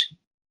age,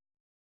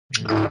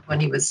 when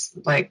he was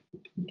like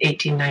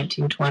 18,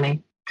 19,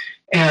 20,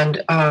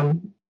 and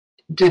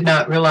did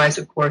not realize,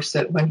 of course,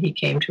 that when he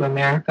came to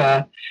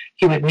America,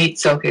 he would meet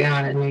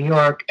Sokeon in New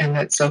York, and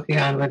that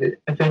Sokeon would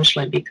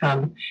eventually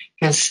become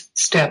his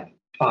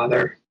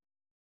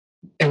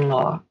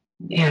stepfather-in-law.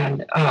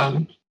 And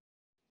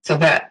so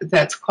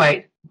that's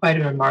quite a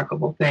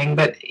remarkable thing.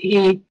 But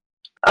he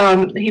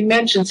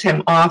mentions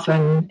him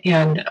often,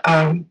 and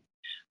I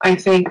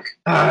think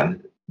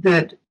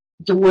that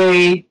the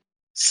way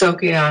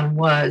Sokeon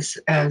was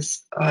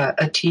as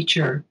a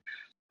teacher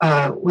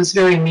was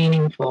very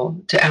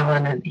meaningful to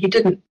Alan. And he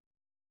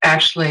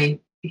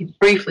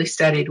briefly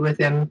studied with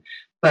him,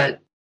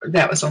 but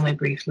that was only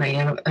briefly.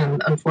 And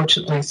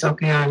unfortunately,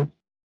 Sokeon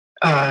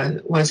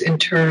was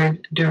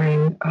interred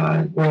during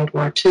World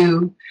War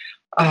II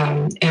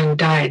and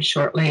died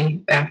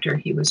shortly after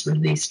he was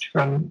released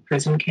from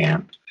prison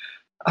camp.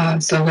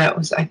 So that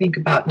was, I think,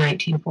 about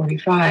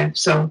 1945.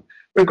 So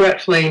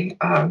regretfully,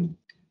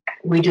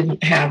 we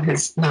didn't have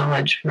his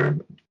knowledge for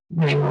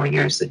many more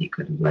years that he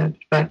could have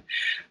lived. But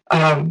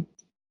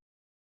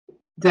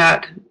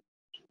that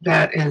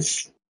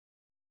is,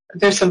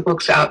 there's some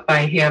books out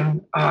by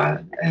him,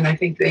 and I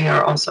think they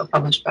are also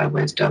published by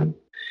Wisdom.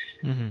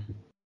 Mm-hmm.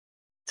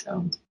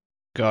 So.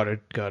 Got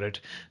it.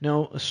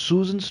 Now,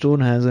 Susan Stone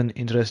has an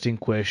interesting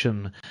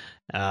question,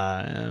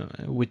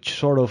 which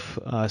sort of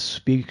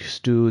speaks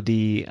to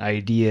the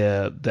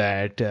idea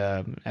that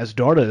as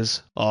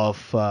daughters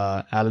of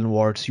Alan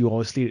Watts, you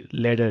obviously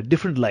led a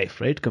different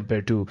life, right,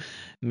 compared to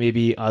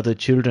maybe other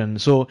children.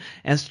 So,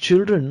 as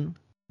children,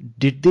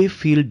 did they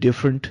feel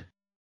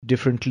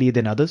differently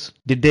than others?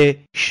 Did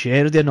they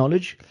share their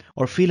knowledge,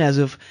 or feel as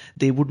if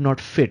they would not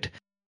fit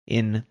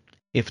in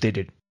if they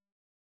did?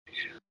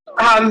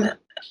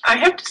 I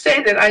have to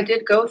say that I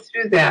did go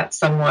through that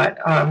somewhat.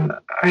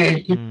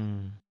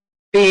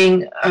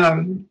 Being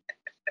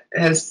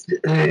as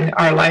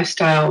our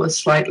lifestyle was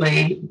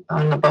slightly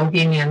on the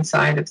bohemian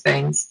side of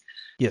things,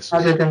 yes,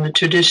 rather than the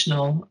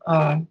traditional.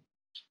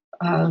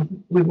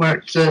 We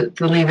weren't the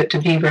Leave It to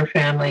Beaver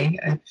family,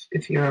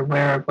 if you're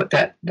aware of what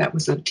that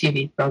was, a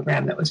TV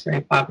program that was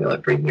very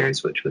popular for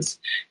years, which was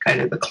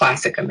kind of the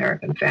classic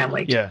American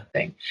family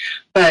thing.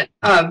 But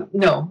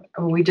no,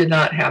 we did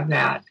not have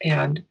that.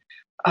 And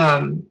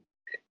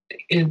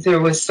there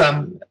was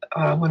some,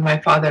 when my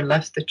father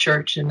left the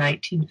church in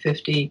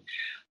 1950,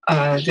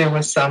 there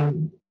was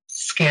some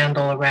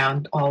scandal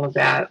around all of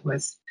that,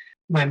 with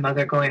my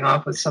mother going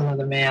off with some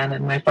other man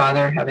and my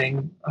father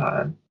having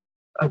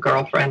a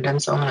girlfriend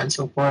and so on and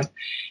so forth.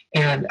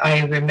 And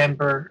I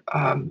remember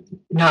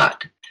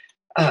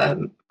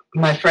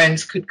my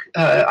friends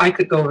I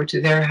could go over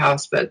to their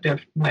house, but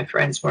my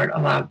friends weren't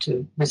allowed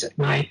to visit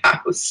my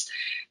house.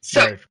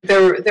 So right.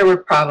 there were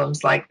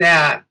problems like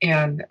that.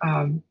 And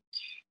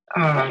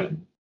I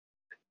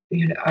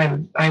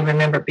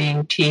remember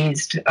being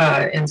teased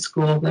in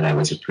school that I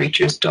was a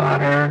preacher's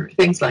daughter,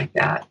 things like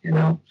that,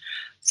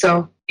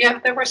 So yeah,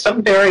 there were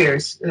some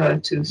barriers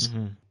to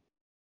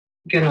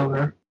get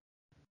over.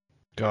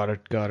 Got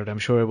it. I'm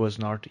sure it was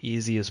not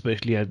easy,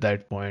 especially at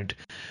that point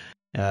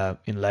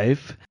in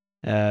life.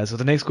 So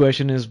the next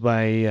question is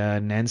by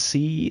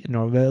Nancy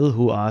Norvell,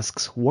 who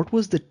asks, what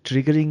was the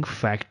triggering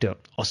factor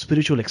or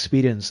spiritual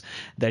experience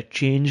that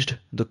changed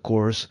the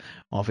course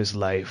of his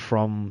life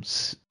from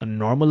a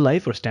normal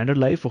life or standard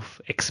life of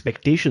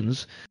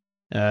expectations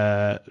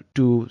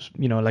to,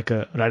 like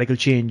a radical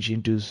change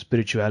into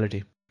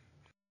spirituality?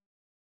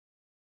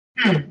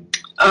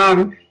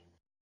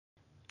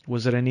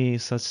 Was there any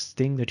such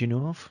thing that you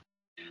know of?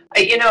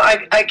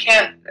 I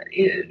can't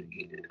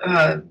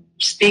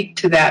speak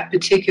to that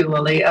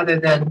particularly, other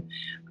than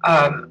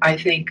I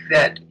think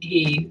that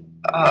he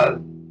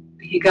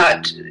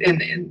got in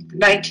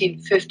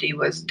 1950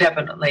 was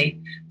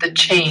definitely the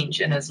change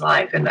in his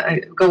life, and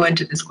I go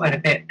into this quite a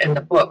bit in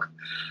the book.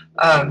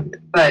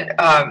 But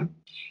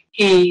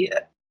he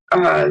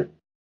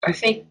I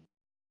think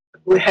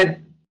we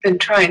had been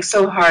trying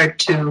so hard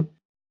to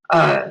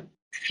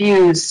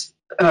fuse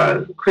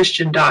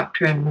Christian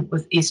doctrine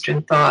with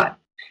Eastern thought.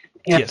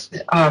 And, Yes.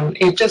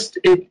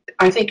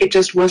 I think it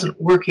just wasn't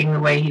working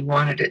the way he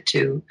wanted it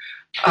to.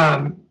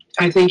 I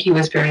think he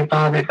was very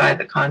bothered by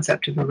the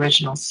concept of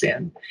original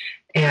sin,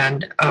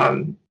 and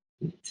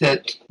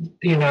that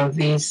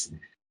these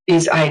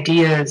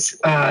ideas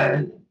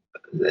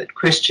that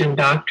Christian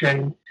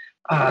doctrine,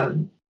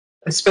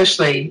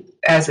 especially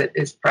as it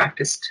is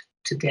practiced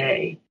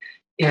today,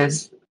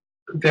 is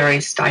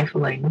very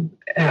stifling,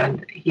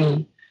 and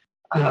he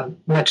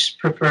much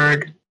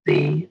preferred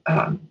the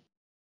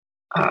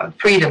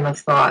freedom of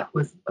thought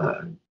with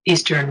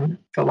Eastern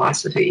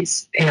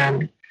philosophies,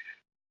 and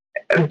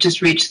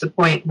just reached the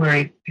point where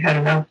he had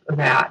enough of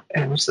that,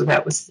 and so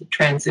that was the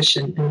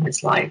transition in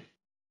his life.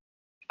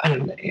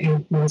 And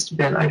he must have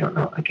been, I don't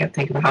know, I can't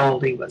think of how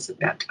old he was at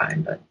that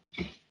time, but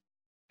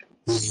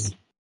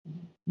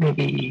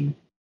maybe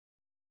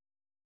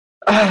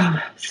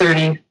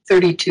 30,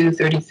 32,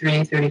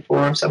 33,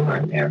 34, somewhere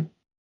in there.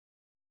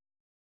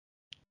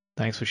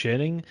 Thanks for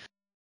sharing.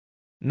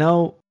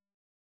 Now,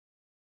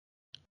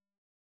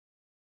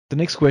 the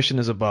next question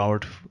is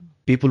about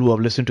people who have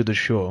listened to the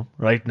show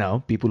right now,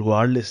 people who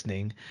are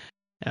listening.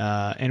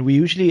 And we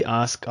usually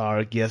ask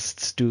our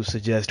guests to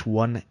suggest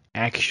one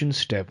action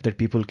step that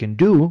people can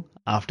do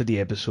after the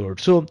episode.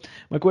 So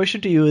my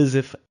question to you is,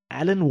 if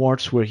Alan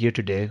Watts were here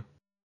today,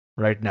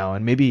 right now,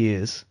 and maybe he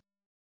is,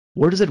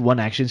 what is that one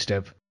action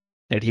step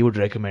that he would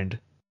recommend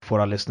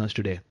for our listeners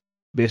today,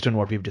 based on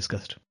what we've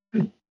discussed?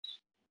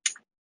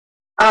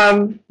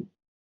 I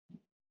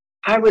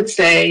would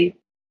say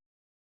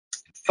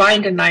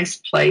find a nice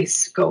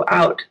place, go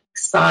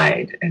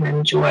outside and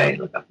enjoy,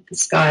 look up at the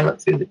sky,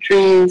 look through the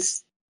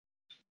trees,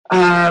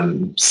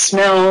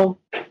 smell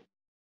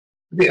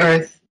the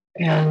earth,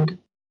 and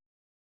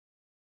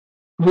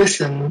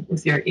listen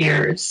with your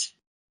ears.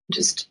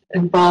 Just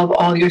involve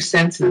all your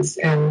senses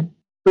and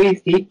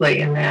breathe deeply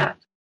in that,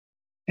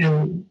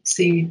 and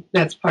see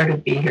that's part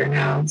of Be Here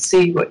Now.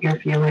 See what you're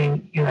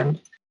feeling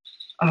and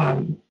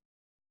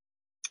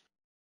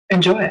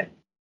enjoy it.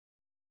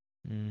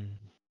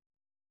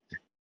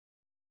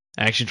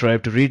 Action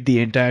Tribe, to read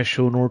the entire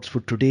show notes for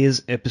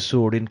today's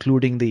episode,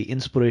 including the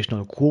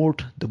inspirational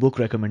quote, the book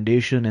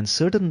recommendation, and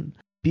certain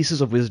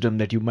pieces of wisdom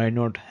that you might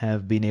not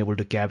have been able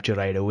to capture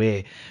right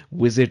away,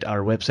 visit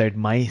our website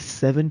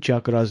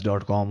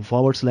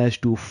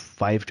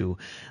my7chakras.com/252.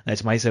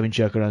 That's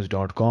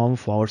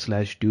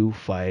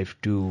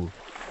my7chakras.com/252.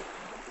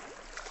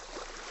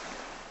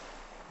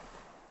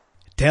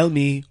 Tell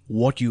me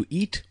what you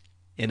eat,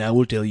 and I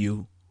will tell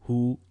you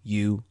who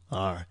you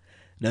are.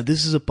 Now,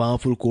 this is a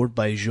powerful quote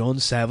by Jean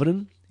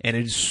Savarin, and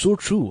it is so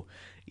true.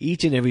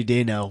 Each and every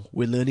day now,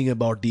 we're learning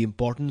about the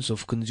importance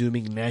of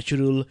consuming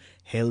natural,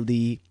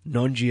 healthy,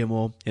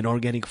 non-GMO, and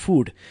organic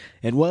food.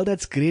 And while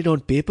that's great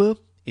on paper,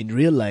 in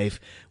real life,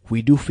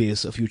 we do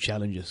face a few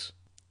challenges.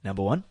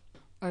 Number one,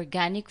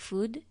 organic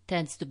food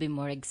tends to be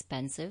more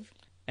expensive.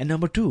 And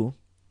number two,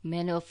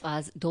 many of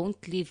us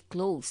don't live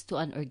close to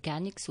an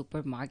organic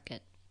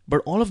supermarket.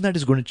 But all of that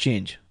is going to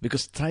change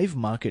because Thrive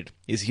Market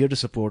is here to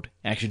support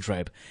Action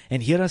Tribe.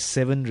 And here are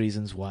 7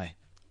 reasons why.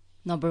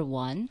 Number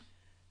 1.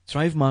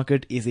 Thrive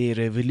Market is a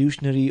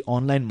revolutionary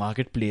online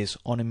marketplace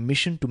on a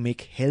mission to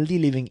make healthy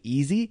living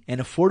easy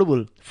and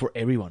affordable for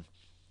everyone.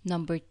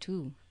 Number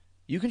 2.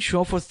 You can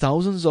shop for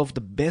thousands of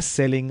the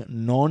best-selling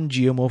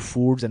non-GMO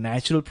foods and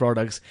natural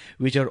products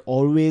which are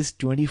always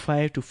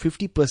 25 to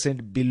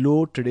 50%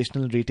 below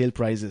traditional retail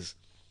prices.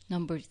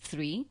 Number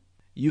 3.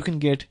 You can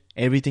get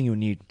everything you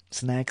need.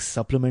 Snacks,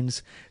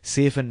 supplements,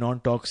 safe and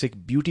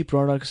non-toxic beauty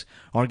products,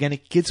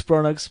 organic kids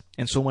products,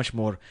 and so much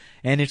more.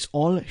 And it's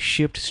all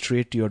shipped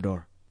straight to your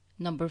door.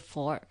 Number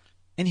 4.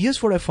 And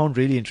here's what I found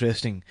really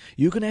interesting.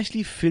 You can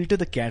actually filter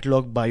the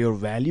catalog by your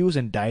values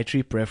and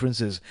dietary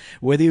preferences.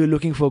 Whether you're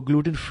looking for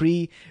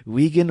gluten-free,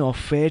 vegan, or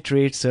fair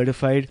trade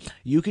certified,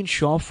 you can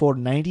shop for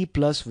 90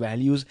 plus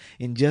values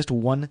in just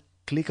one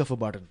click of a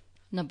button.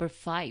 Number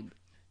 5.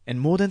 And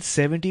more than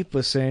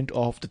 70%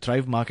 of the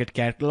Thrive Market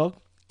catalog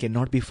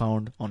cannot be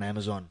found on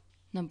Amazon.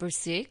 Number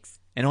 6.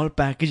 And all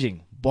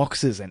packaging,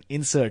 boxes and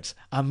inserts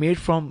are made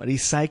from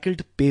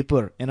recycled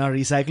paper and are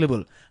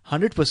recyclable.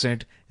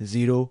 100%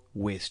 zero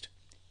waste.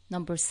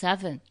 Number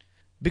 7.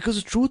 Because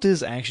the truth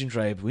is, Action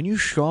Tribe, when you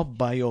shop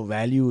by your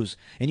values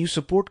and you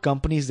support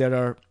companies that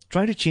are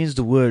trying to change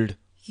the world,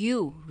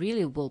 you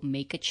really will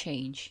make a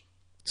change.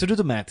 So do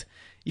the math.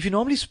 If you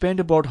normally spend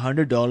about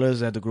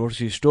 $100 at the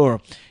grocery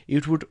store,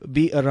 it would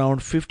be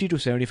around $50 to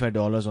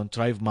 $75 on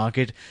Thrive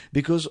Market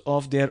because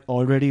of their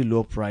already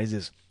low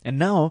prices. And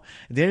now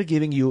they're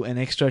giving you an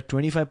extra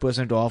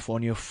 25% off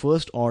on your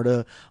first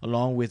order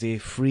along with a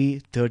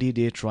free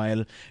 30-day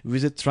trial.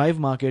 Visit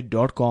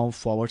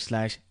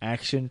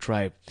thrivemarket.com/Action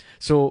Tribe.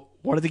 So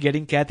what are they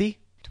getting, Kathy?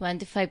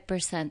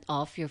 25%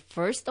 off your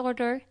first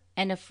order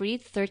and a free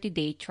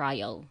 30-day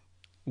trial.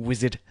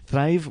 Visit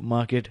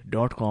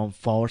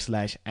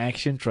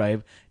thrivemarket.com/Action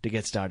Tribe to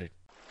get started.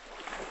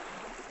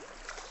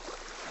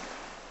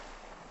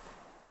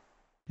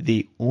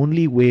 The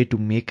only way to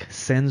make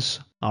sense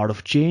out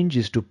of change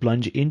is to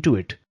plunge into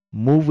it,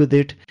 move with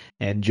it,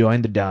 and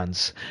join the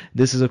dance.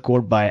 This is a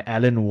quote by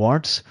Alan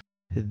Watts.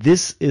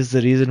 This is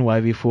the reason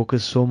why we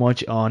focus so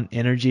much on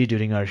energy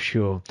during our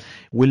show.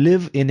 We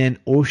live in an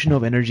ocean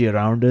of energy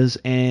around us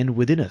and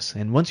within us.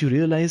 And once you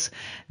realize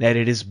that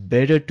it is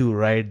better to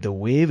ride the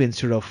wave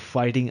instead of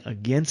fighting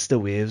against the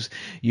waves,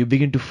 you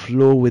begin to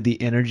flow with the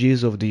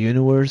energies of the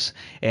universe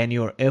and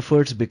your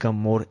efforts become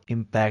more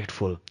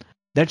impactful.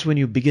 That's when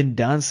you begin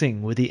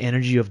dancing with the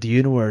energy of the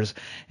universe,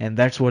 and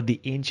that's what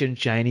the ancient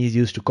Chinese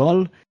used to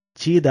call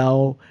Qi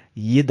Dao,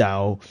 Yi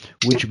Dao,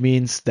 which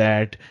means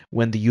that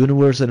when the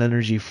universal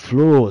energy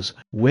flows,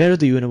 where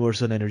the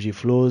universal energy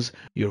flows,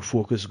 your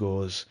focus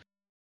goes.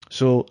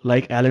 So,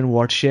 like Alan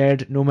Watts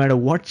shared, no matter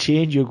what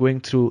change you're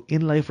going through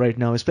in life right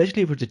now,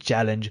 especially if it's a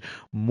challenge,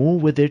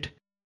 move with it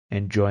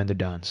and join the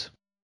dance.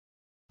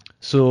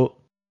 So,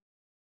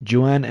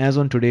 Joanne, as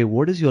on today,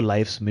 what is your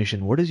life's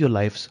mission? What is your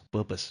life's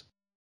purpose?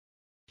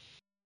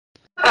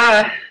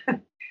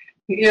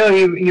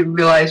 You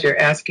realize you're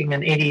asking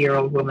an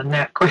 80-year-old woman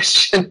that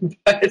question,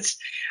 but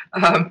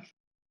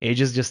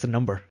age is just a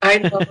number. I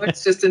know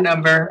it's just a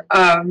number.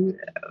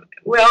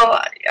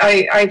 Well,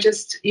 I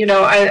just,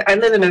 I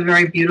live in a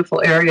very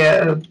beautiful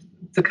area of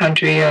the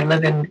country. I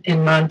live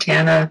in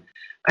Montana.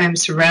 I'm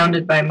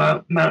surrounded by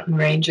mountain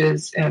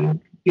ranges and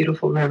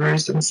beautiful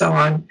rivers and so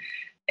on.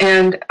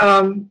 And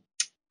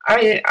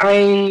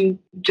I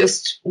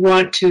just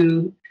want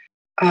to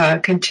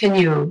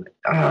continue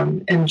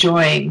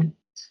enjoying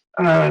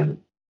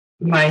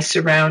my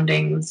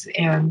surroundings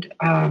and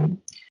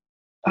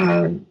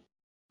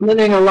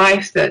living a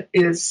life that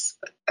is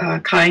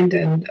kind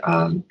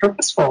and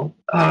purposeful.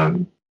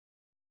 I'm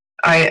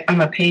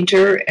a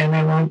painter, and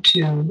I want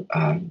to.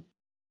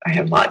 I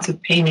have lots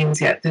of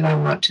paintings yet that I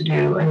want to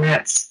do, and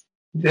that's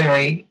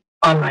very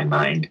on my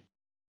mind.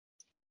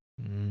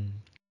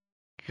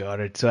 Got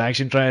it. So,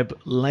 Action Tribe,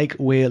 like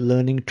we're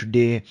learning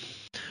today,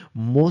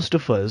 most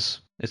of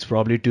us, it's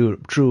probably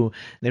true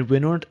that we're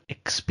not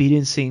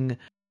experiencing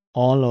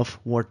all of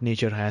what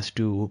nature has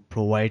to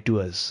provide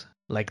to us,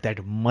 like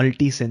that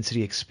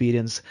multi-sensory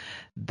experience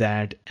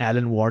that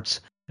Alan Watts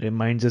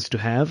reminds us to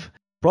have.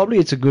 Probably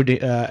it's a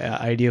good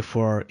idea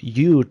for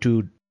you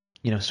to,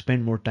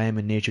 spend more time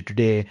in nature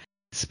today,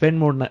 spend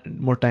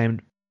more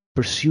time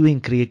pursuing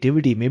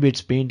creativity. Maybe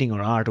it's painting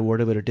or art or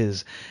whatever it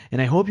is.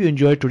 And I hope you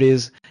enjoyed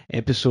today's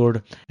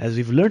episode as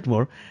we've learned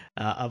more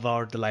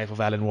about the life of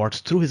Alan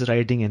Watts through his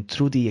writing and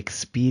through the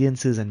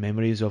experiences and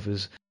memories of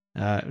his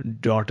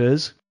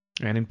daughters,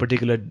 and in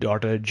particular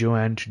daughter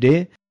Joanne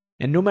today.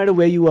 And no matter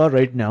where you are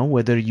right now,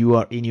 whether you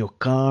are in your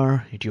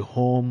car, at your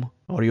home,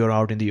 or you're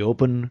out in the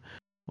open,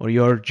 or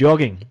you're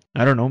jogging,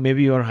 I don't know,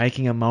 maybe you're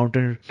hiking a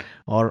mountain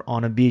or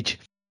on a beach,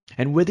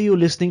 and whether you're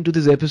listening to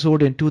this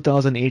episode in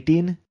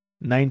 2018,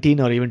 19,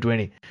 or even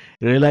 20,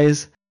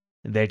 realize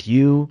that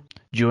you,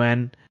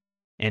 Joanne,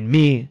 and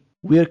me,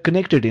 we are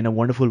connected in a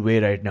wonderful way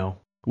right now.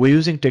 We're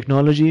using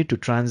technology to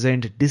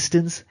transcend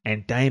distance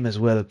and time as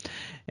well,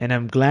 and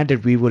I'm glad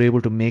that we were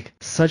able to make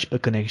such a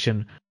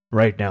connection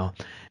right now.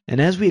 And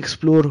as we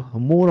explore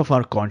more of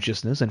our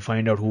consciousness and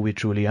find out who we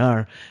truly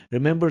are,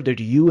 remember that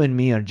you and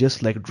me are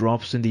just like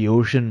drops in the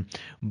ocean,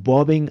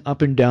 bobbing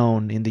up and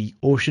down in the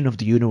ocean of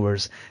the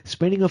universe,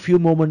 spending a few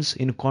moments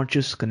in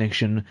conscious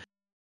connection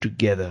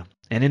together.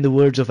 And in the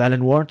words of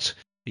Alan Watts,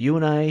 you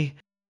and I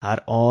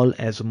are all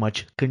as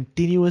much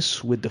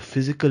continuous with the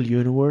physical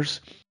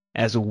universe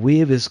as a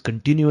wave is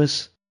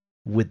continuous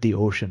with the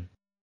ocean.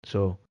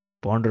 So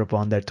ponder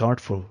upon that thought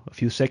for a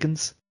few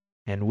seconds.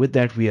 And with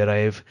that, we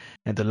arrive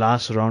at the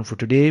last round for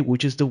today,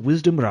 which is the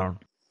wisdom round.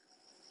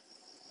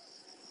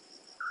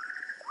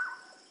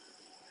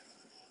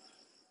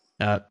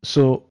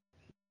 So,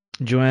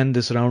 Joanne,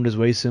 this round is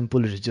very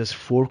simple. It is just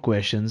 4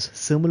 questions,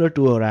 similar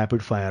to a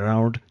rapid fire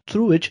round,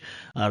 through which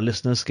our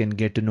listeners can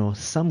get to know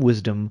some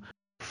wisdom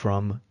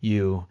from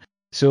you.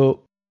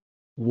 So,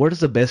 what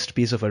is the best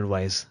piece of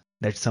advice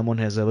that someone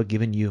has ever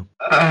given you?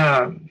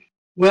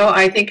 Well,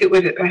 I think it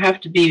would have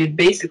to be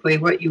basically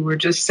what you were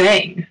just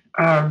saying.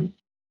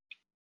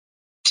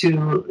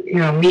 To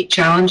meet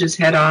challenges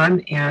head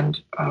on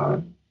and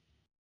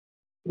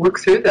work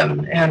through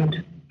them,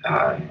 and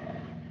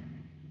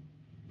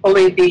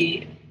fully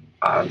be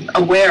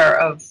aware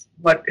of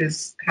what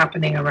is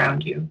happening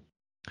around you.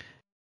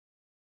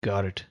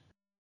 Got it.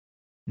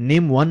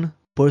 Name one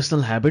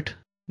personal habit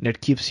that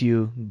keeps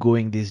you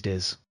going these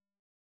days.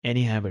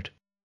 Any habit.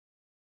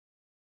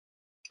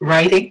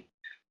 Writing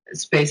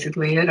is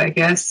basically it, I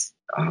guess.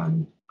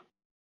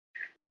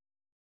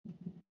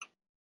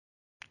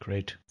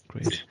 Great.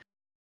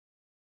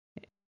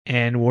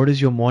 And what is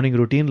your morning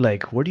routine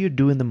like? What do you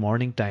do in the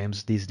morning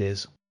times these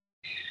days?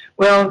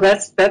 Well,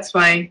 that's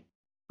my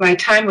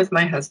time with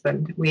my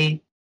husband.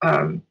 We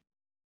when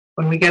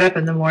we get up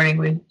in the morning,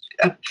 we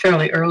up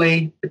fairly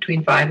early,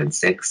 between 5 and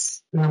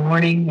 6 in the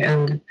morning,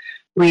 and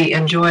we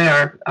enjoy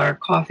our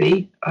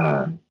coffee,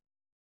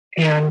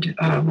 and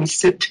we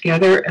sit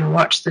together and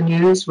watch the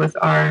news with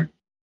our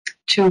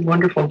two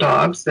wonderful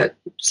dogs that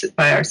sit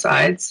by our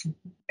sides,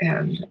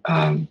 and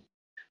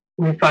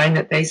we find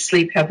that they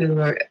sleep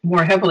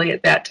more heavily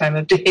at that time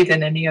of day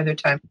than any other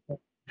time.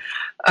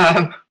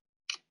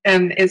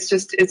 And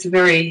it's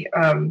very,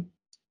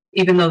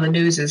 even though the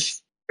news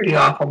is pretty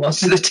awful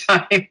most of the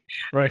time,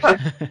 Right.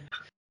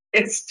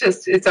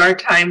 it's our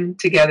time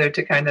together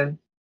to kind of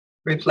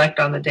reflect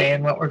on the day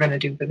and what we're going to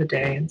do for the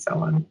day and so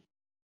on.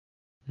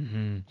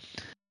 Hmm.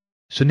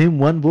 So name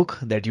one book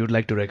that you'd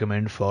like to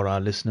recommend for our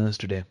listeners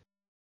today.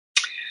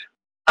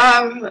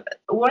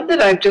 One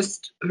that I've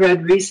just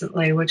read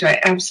recently, which I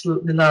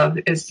absolutely love,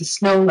 is The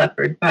Snow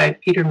Leopard by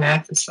Peter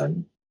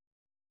Matthiessen.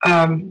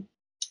 I've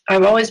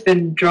always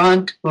been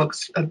drawn to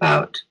books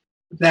about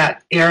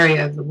that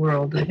area of the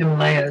world, the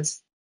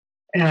Himalayas,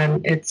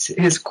 and it's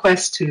his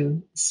quest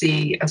to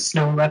see a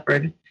snow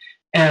leopard.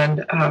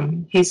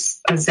 And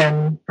he's a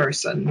Zen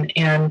person,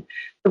 and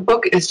the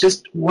book is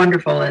just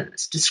wonderful in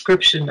its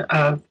description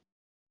of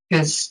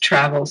his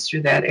travels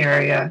through that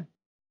area.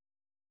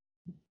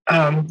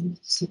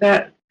 So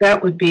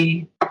that would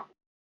be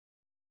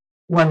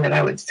one that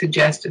I would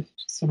suggest if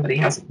somebody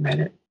hasn't read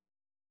it.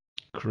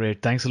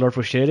 Great. Thanks a lot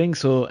for sharing.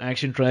 So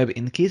Action Tribe,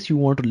 in case you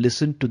want to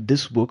listen to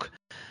this book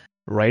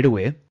right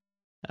away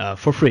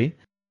for free,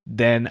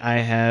 then I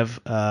have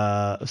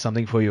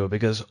something for you,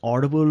 because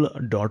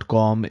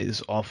audible.com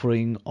is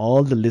offering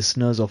all the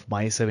listeners of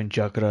My 7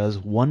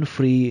 Chakras one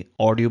free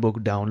audiobook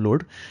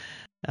download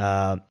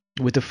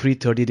with a free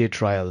 30-day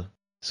trial,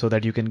 so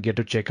that you can get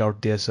to check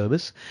out their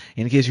service.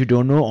 In case you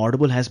don't know,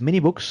 Audible has many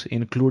books,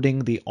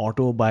 including The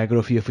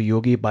Autobiography of a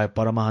Yogi by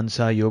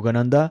Paramahansa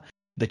Yogananda,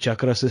 The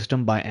Chakra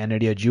System by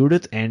Anadia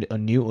Judith, and A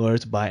New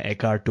Earth by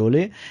Eckhart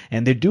Tolle.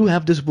 And they do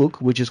have this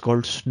book, which is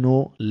called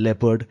Snow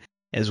Leopard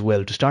as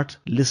well. To start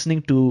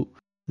listening to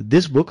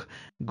this book,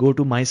 go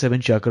to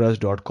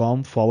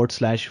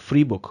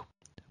my7chakras.com/free book.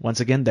 Once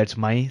again, that's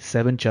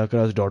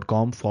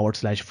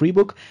my7chakras.com/free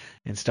book,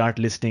 and start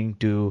listening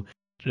to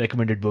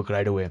recommended book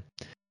right away.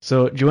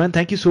 So, Joanne,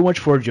 thank you so much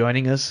for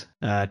joining us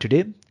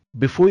today.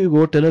 Before you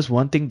go, tell us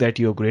one thing that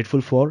you're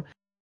grateful for,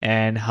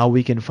 and how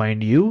we can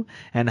find you,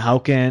 and how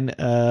can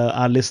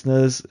our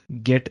listeners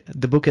get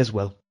the book as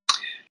well.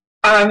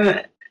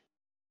 I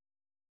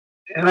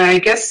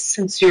guess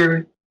since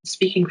you're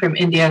speaking from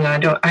India, and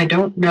I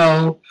don't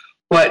know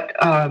what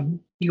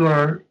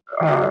your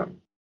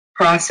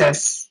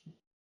process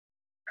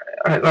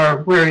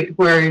or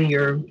where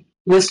your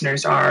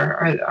listeners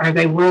are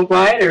they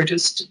worldwide or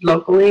just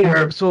locally,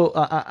 or? So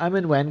I'm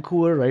in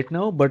Vancouver right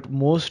now, but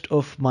most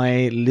of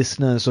my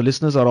listeners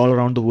are all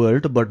around the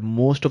world, but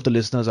most of the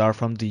listeners are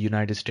from the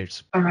United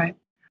States. All right.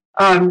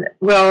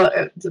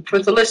 Well, for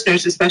the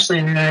listeners, especially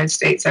in the United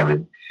States, I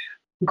would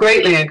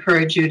greatly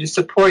encourage you to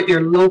support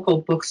your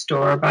local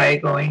bookstore by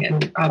going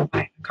and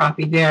buying a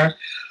copy there.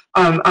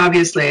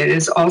 Obviously, it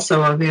is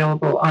also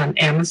available on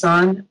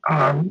Amazon,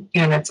 and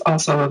it's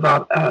also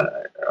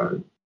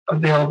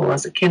available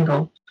as a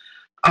Kindle.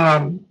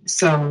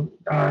 So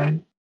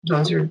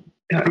those are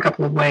a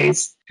couple of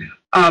ways.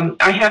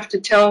 I have to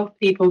tell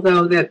people,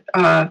 though, that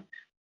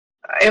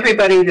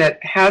everybody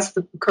that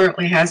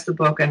currently has the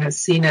book and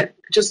has seen it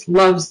just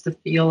loves the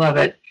feel of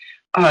it.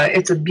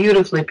 It's a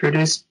beautifully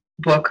produced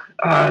book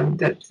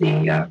that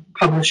the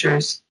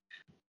publishers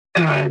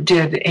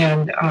did,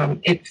 and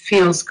it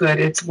feels good.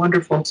 It's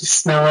wonderful to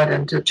smell it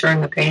and to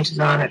turn the pages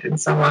on it and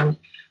so on.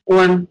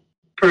 One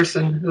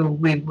person who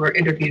we were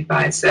interviewed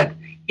by said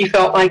he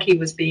felt like he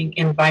was being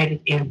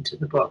invited into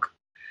the book.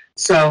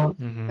 So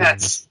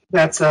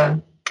that's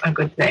a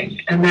good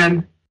thing. And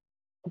then,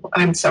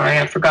 I'm sorry,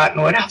 I've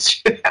forgotten what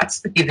else you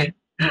asked me then.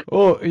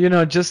 Oh,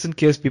 just in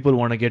case people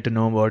want to get to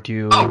know about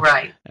you. Oh,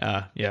 right.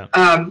 Yeah.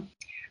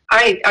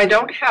 I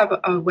don't have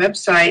a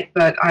website,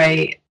 but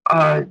I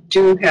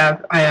do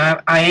have.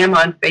 I am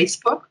on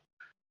Facebook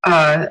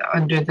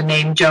under the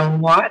name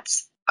Joan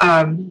Watts.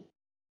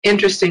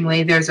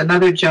 Interestingly, there's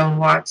another Joan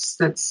Watts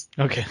that's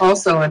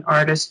also an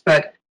artist,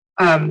 but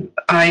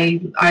I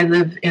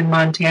live in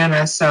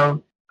Montana,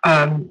 so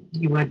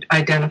you would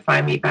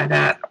identify me by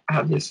that,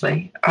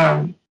 obviously.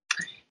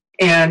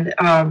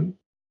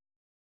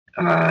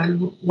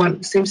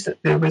 Seems that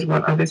there was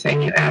one other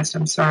thing you asked.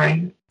 I'm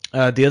sorry.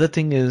 The other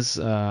thing is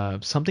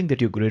something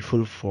that you're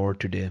grateful for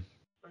today.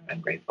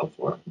 I'm grateful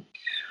for.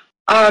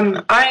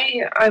 I'm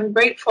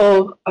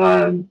grateful.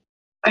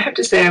 I have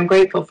to say I'm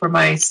grateful for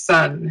my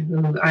son,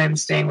 who I am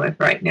staying with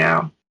right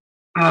now.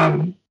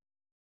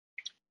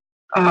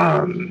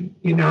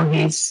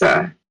 He's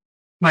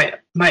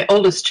my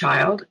oldest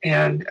child,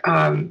 and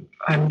I'm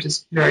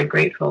just very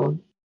grateful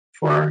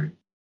for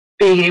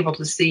being able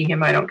to see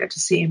him. I don't get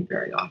to see him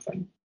very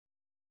often.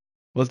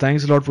 Well,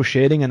 thanks a lot for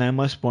sharing, and I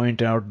must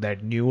point out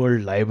that New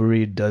World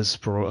Library does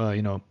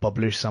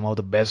publish some of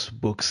the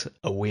best books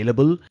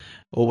available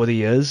over the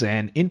years,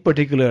 and in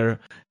particular,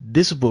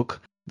 this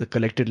book, The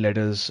Collected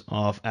Letters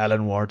of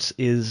Alan Watts,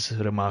 is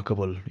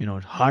remarkable.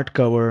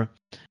 Hardcover,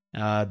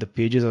 the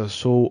pages are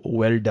so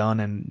well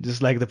done, and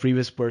just like the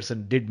previous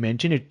person did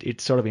mention,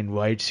 it sort of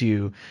invites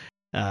you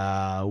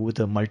with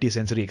a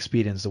multi-sensory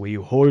experience, the way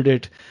you hold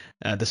it,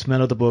 the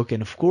smell of the book,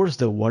 and of course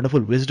the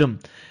wonderful wisdom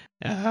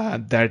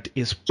that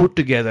is put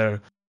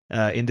together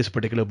in this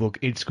particular book.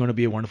 It's going to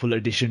be a wonderful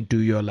addition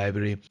to your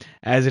library,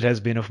 as it has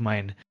been of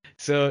mine.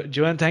 So,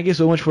 Joanne, thank you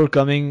so much for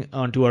coming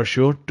onto our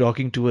show,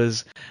 talking to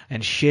us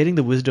and sharing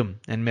the wisdom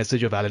and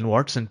message of Alan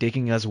Watts and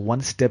taking us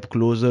one step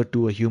closer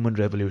to a human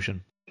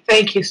revolution.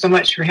 Thank you so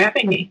much for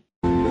having me.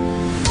 You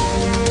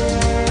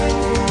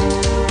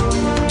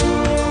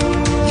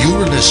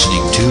were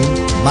listening to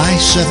My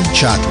Seven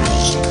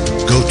Chakras.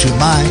 Go to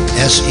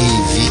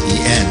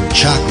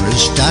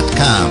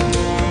mysevenchakras.com.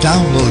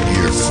 Download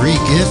your free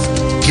gift,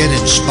 get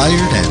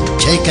inspired, and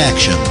take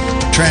action.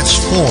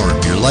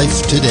 Transform your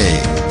life today.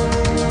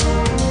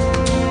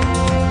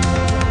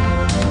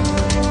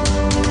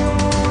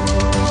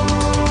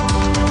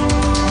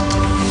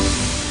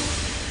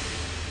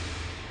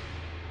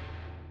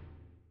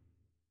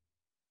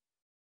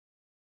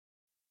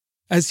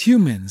 As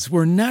humans,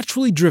 we're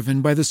naturally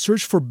driven by the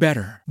search for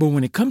better. But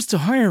when it comes to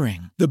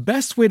hiring, the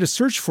best way to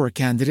search for a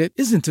candidate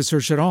isn't to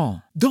search at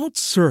all. Don't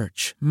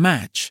search,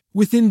 match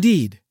with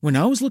Indeed. When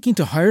I was looking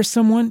to hire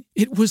someone,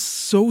 it was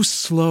so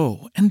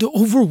slow and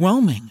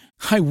overwhelming.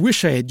 I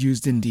wish I had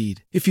used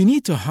Indeed. If you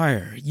need to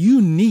hire,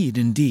 you need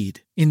Indeed.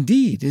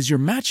 Indeed is your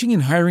matching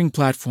and hiring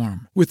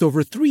platform with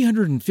over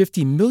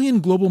 350 million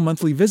global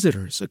monthly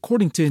visitors,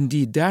 according to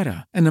Indeed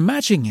data, and a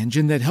matching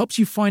engine that helps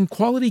you find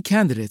quality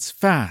candidates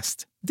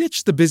fast.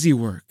 Ditch the busy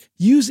work.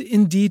 Use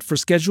Indeed for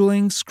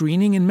scheduling,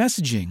 screening, and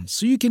messaging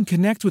so you can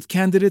connect with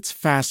candidates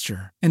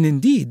faster. And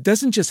Indeed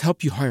doesn't just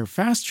help you hire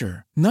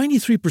faster.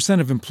 93%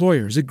 of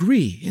employers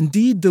agree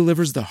Indeed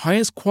delivers the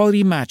highest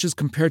quality matches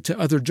compared to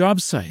other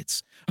job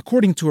sites,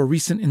 according to a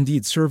recent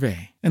Indeed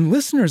survey. And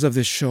listeners of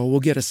this show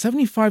will get a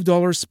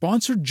 $75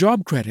 sponsored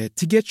job credit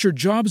to get your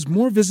jobs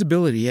more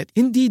visibility at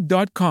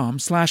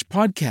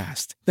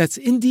Indeed.com/podcast. That's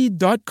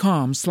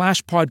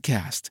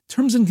Indeed.com/podcast.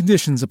 Terms and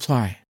conditions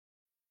apply.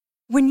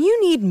 When you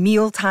need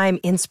mealtime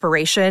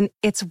inspiration,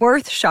 it's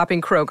worth shopping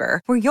Kroger,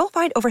 where you'll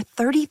find over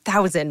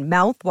 30,000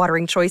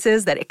 mouth-watering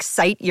choices that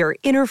excite your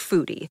inner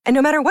foodie. And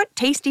no matter what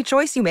tasty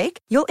choice you make,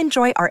 you'll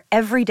enjoy our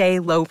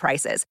everyday low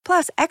prices,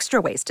 plus extra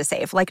ways to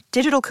save, like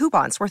digital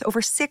coupons worth over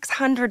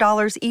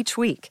 $600 each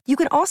week. You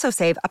can also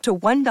save up to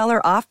 $1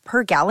 off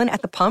per gallon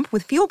at the pump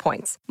with fuel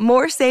points.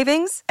 More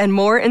savings and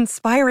more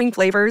inspiring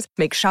flavors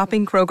make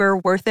shopping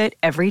Kroger worth it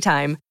every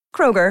time.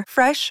 Kroger,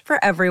 fresh for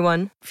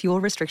everyone.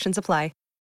 Fuel restrictions apply.